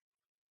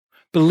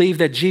 Believe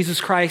that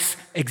Jesus Christ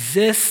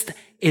exists,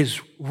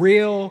 is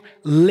real,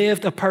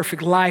 lived a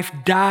perfect life,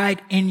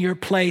 died in your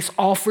place,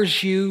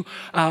 offers you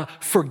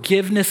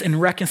forgiveness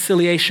and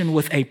reconciliation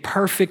with a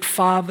perfect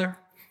Father,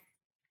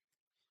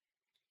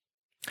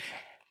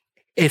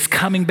 is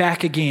coming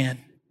back again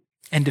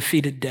and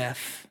defeated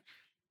death.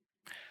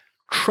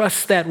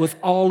 Trust that with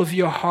all of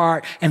your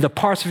heart, and the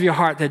parts of your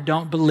heart that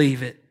don't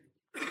believe it.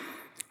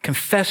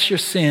 Confess your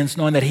sins,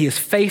 knowing that he is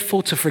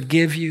faithful to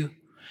forgive you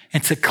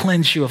and to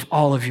cleanse you of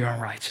all of your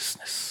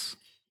unrighteousness.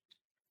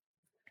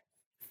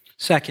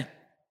 Second,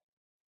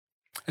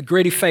 a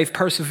gritty faith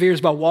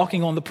perseveres by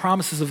walking on the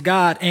promises of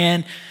God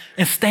and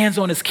stands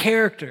on his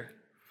character.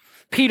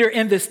 Peter,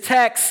 in this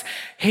text,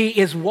 he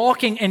is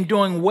walking and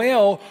doing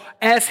well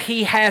as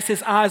he has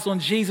his eyes on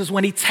Jesus.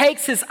 When he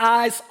takes his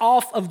eyes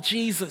off of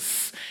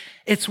Jesus,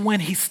 it's when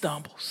he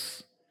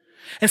stumbles.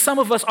 And some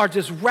of us are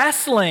just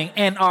wrestling,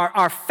 and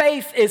our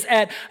faith is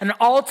at an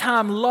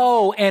all-time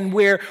low, and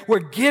we're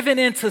given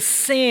into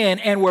sin,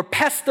 and we're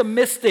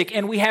pessimistic,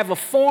 and we have a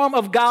form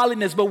of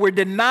godliness, but we're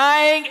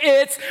denying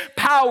its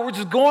power. We're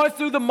just going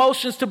through the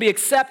motions to be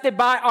accepted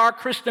by our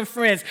Christian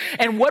friends.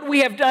 And what we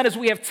have done is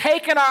we have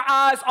taken our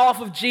eyes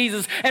off of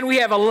Jesus, and we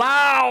have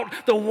allowed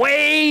the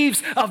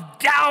waves of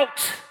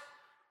doubt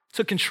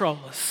to control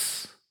us.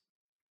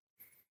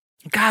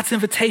 God's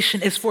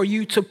invitation is for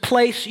you to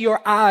place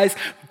your eyes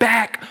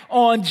back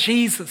on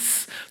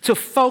Jesus, to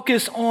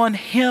focus on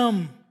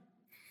him,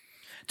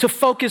 to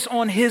focus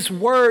on his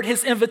word,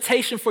 his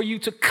invitation for you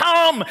to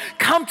come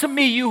to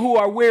me, you who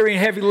are weary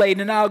and heavy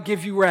laden, and I'll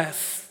give you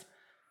rest.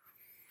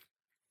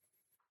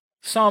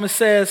 Psalmist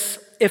says,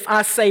 if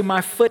I say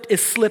my foot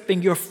is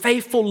slipping, your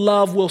faithful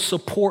love will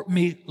support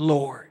me,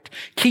 Lord.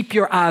 Keep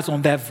your eyes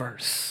on that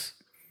verse.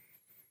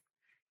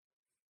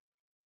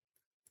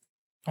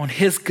 On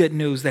his good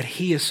news that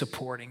he is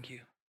supporting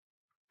you.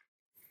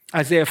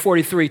 Isaiah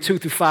 43,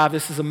 2-5,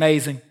 this is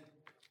amazing.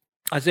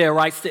 Isaiah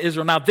writes to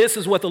Israel, now this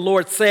is what the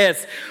Lord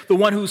says, the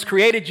one who's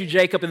created you,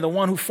 Jacob, and the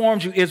one who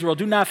formed you, Israel.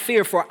 Do not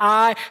fear, for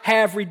I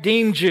have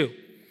redeemed you.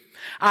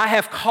 I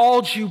have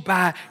called you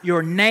by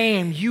your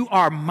name. You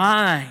are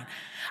mine.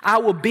 I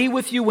will be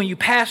with you when you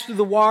pass through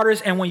the waters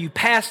and when you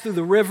pass through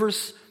the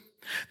rivers.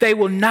 They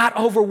will not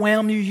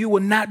overwhelm you. You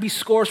will not be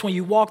scorched when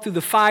you walk through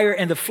the fire,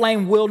 and the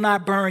flame will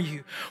not burn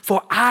you.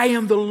 For I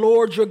am the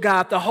Lord your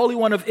God, the Holy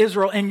One of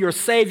Israel, and your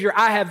Savior.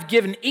 I have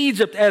given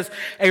Egypt as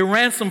a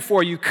ransom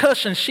for you,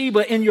 Cush and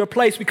Sheba in your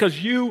place,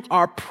 because you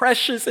are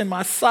precious in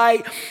my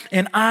sight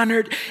and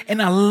honored, and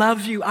I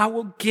love you. I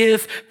will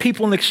give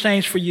people in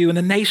exchange for you and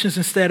the nations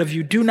instead of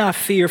you. Do not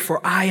fear,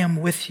 for I am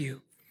with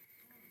you.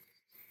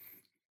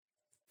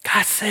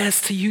 God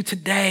says to you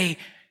today,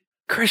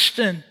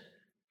 Christian,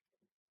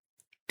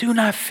 do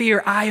not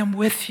fear, I am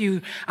with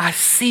you. I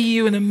see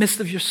you in the midst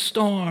of your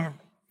storm.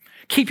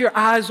 Keep your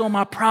eyes on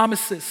my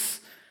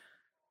promises.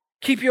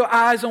 Keep your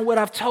eyes on what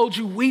I've told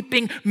you.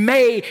 Weeping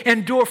may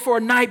endure for a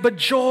night, but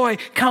joy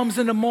comes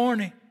in the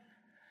morning.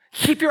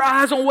 Keep your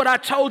eyes on what I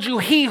told you.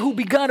 He who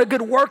begun a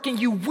good work in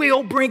you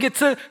will bring it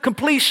to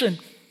completion.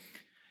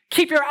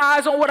 Keep your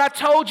eyes on what I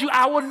told you.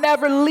 I will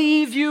never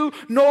leave you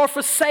nor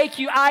forsake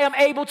you. I am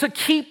able to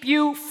keep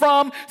you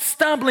from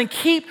stumbling.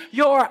 Keep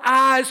your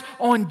eyes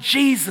on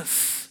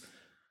Jesus.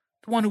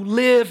 The one who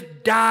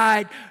lived,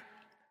 died,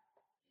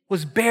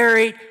 was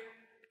buried,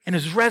 and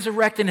is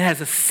resurrected and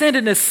has ascended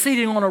and is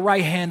seated on the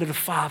right hand of the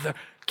Father.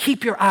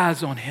 Keep your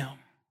eyes on him.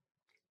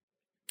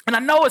 And I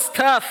know it's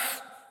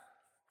tough.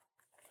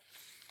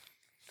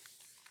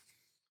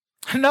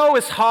 I know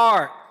it's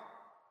hard.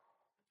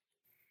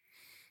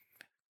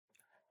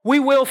 We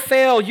will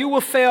fail. You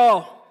will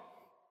fail.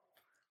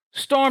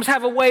 Storms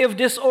have a way of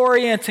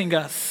disorienting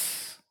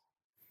us.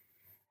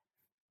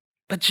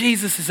 But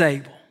Jesus is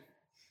able.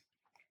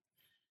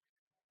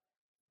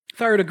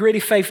 Third, a gritty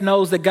faith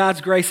knows that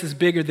God's grace is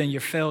bigger than your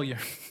failure.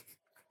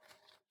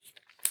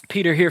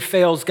 Peter here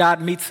fails.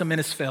 God meets him in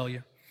his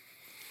failure.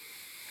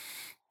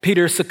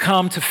 Peter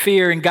succumbed to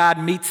fear, and God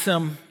meets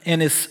him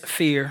in his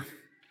fear.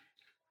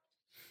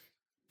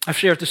 I've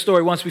shared the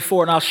story once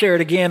before, and I'll share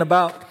it again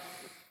about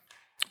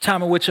a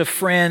time in which a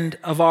friend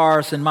of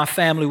ours and my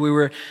family, we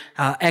were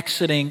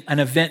exiting an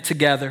event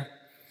together.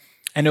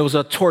 And there was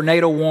a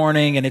tornado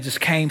warning, and it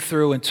just came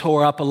through and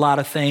tore up a lot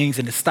of things,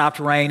 and it stopped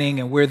raining,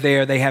 and we're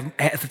there. They have,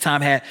 at the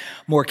time, had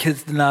more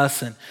kids than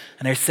us, and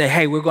they say,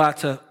 hey, we're about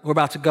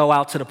to go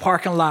out to the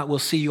parking lot. We'll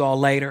see you all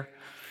later.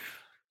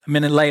 A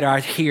minute later,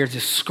 I hear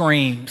just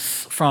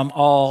screams from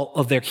all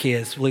of their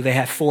kids. I believe they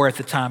had 4 at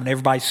the time, and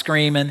everybody's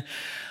screaming.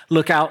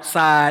 Look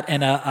outside,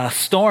 and a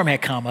storm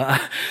had come.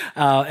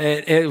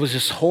 It was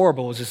just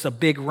horrible. It was just a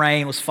big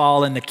rain was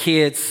falling. The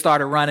kids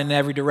started running in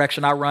every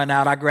direction. I run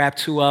out. I grab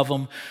 2 of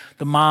them.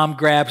 The mom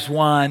grabs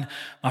one.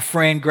 My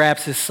friend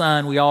grabs his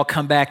son. We all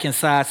come back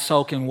inside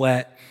soaking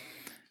wet.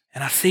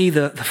 And I see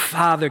the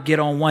father get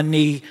on one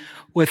knee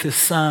with his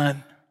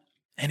son,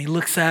 and he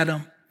looks at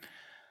him,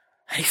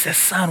 and he says,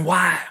 son,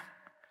 why?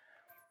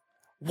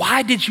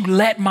 why did you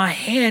let my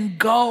hand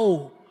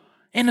go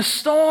in the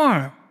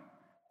storm?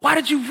 Why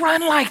did you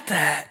run like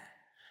that?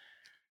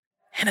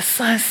 And the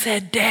son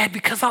said, Dad,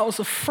 because I was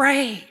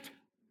afraid.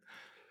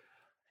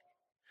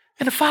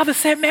 And the father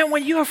said, man,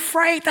 when you're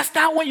afraid, that's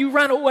not when you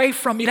run away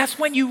from me. That's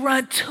when you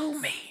run to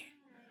me.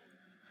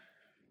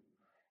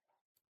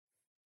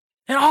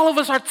 And all of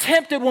us are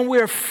tempted when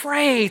we're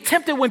afraid,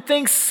 tempted when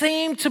things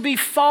seem to be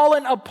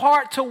falling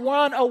apart to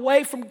run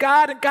away from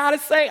God. And God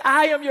is saying,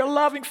 I am your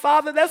loving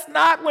Father. That's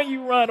not when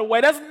you run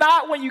away. That's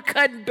not when you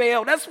cut and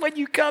bail. That's when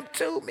you come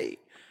to me.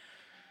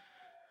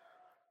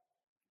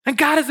 And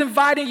God is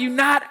inviting you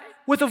not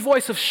with a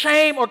voice of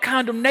shame or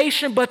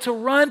condemnation, but to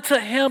run to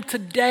him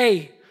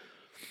today.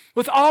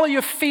 With all of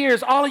your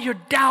fears, all of your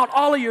doubt,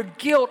 all of your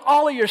guilt,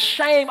 all of your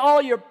shame, all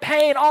of your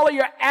pain, all of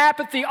your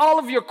apathy, all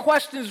of your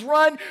questions,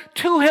 run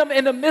to him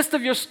in the midst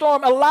of your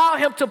storm. Allow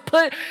him to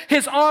put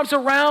his arms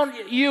around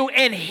you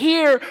and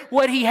hear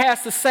what he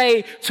has to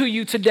say to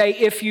you today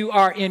if you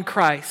are in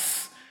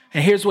Christ.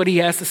 And here's what he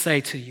has to say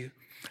to you.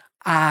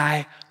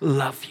 I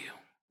love you.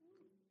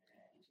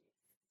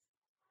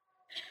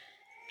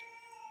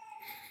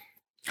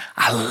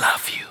 I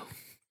love you.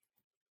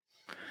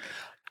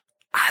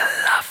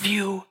 I love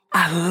you.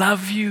 I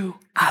love you.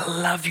 I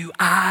love you.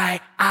 I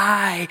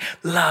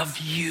love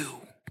you.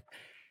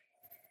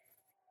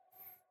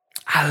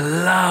 I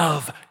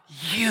love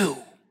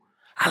you.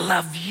 I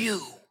love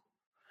you.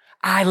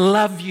 I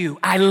love you.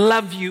 I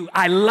love you.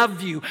 I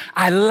love you.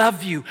 I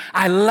love you.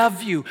 I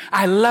love you.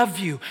 I love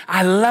you.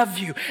 I love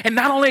you. And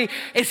not only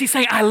is he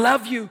saying, I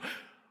love you,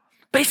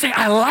 but he's saying,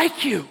 I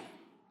like you.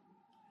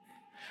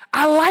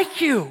 I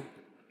like you.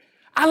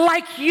 I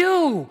like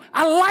you.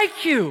 I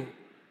like you.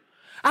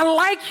 I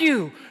like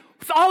you.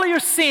 With all of your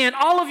sin,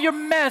 all of your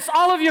mess,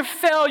 all of your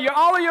failure,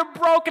 all of your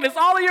brokenness,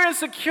 all of your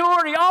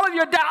insecurity, all of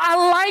your doubt,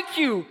 I like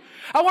you.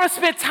 I want to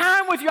spend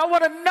time with you. I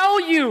want to know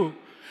you.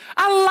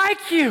 I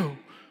like you.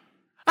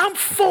 I'm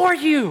for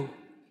you.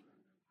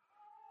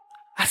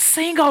 I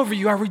sing over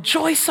you. I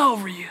rejoice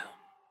over you.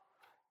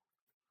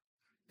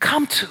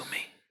 Come to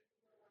me.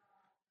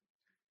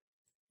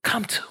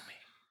 Come to me.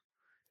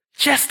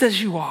 Just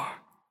as you are.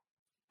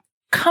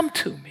 Come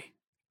to me.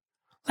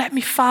 Let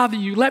me father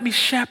you. Let me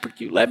shepherd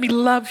you. Let me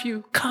love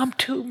you. Come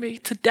to me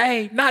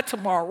today, not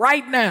tomorrow,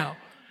 right now.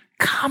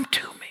 Come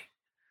to me.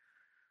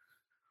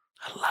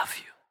 I love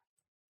you.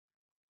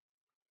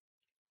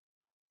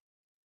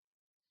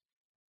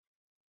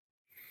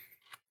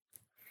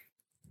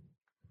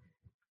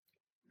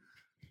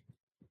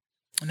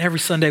 And every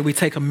Sunday we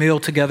take a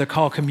meal together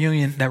called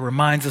communion that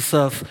reminds us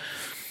of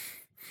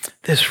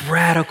this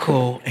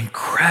radical,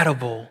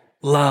 incredible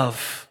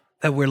love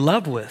that we're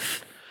loved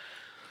with.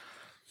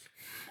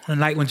 On the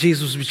night when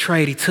Jesus was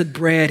betrayed, he took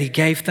bread, he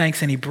gave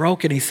thanks, and he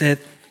broke it. He said,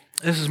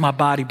 this is my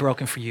body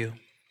broken for you.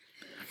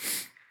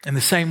 In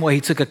the same way,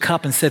 he took a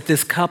cup and said,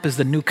 this cup is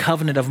the new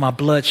covenant of my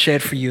blood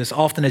shed for you. As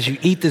often as you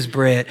eat this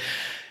bread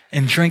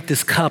and drink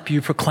this cup,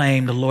 you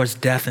proclaim the Lord's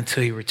death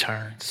until he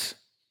returns.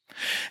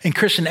 And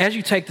Christian, as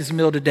you take this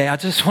meal today, I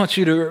just want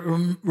you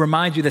to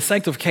remind you that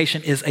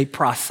sanctification is a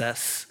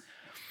process.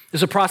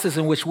 It's a process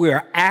in which we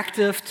are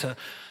active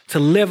to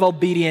live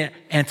obedient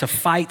and to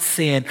fight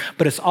sin,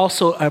 but it's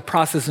also a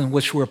process in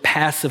which we're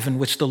passive, in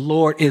which the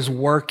Lord is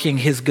working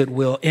his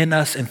goodwill in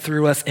us and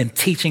through us and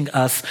teaching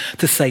us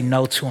to say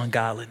no to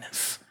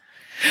ungodliness.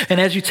 And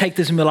as you take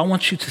this meal, I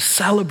want you to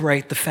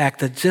celebrate the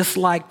fact that just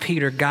like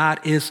Peter, God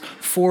is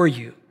for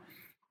you.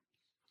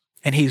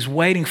 And he's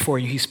waiting for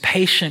you. He's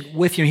patient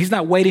with you. He's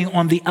not waiting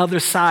on the other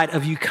side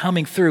of you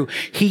coming through.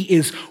 He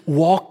is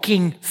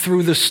walking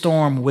through the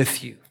storm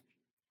with you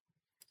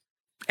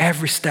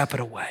every step of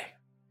the way.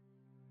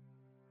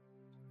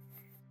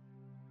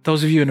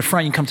 Those of you in the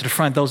front, you can come to the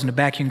front. Those in the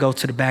back, you can go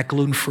to the back.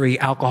 Gluten-free,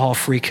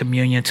 alcohol-free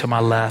communion to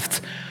my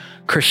left.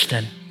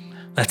 Christian,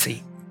 let's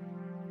eat.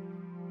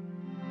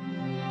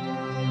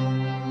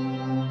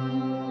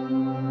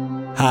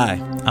 Hi,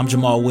 I'm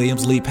Jamal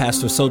Williams, lead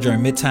pastor of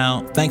Sojourn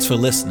Midtown. Thanks for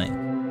listening.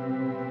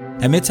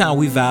 At Midtown,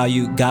 we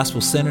value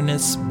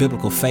gospel-centeredness,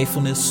 biblical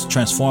faithfulness,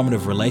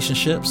 transformative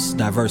relationships,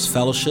 diverse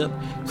fellowship,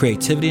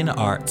 creativity in the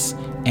arts,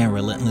 and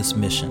relentless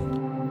mission.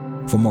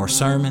 For more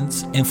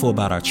sermons, info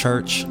about our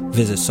church,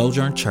 visit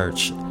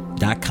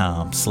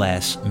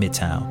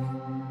sojournchurch.com/Midtown.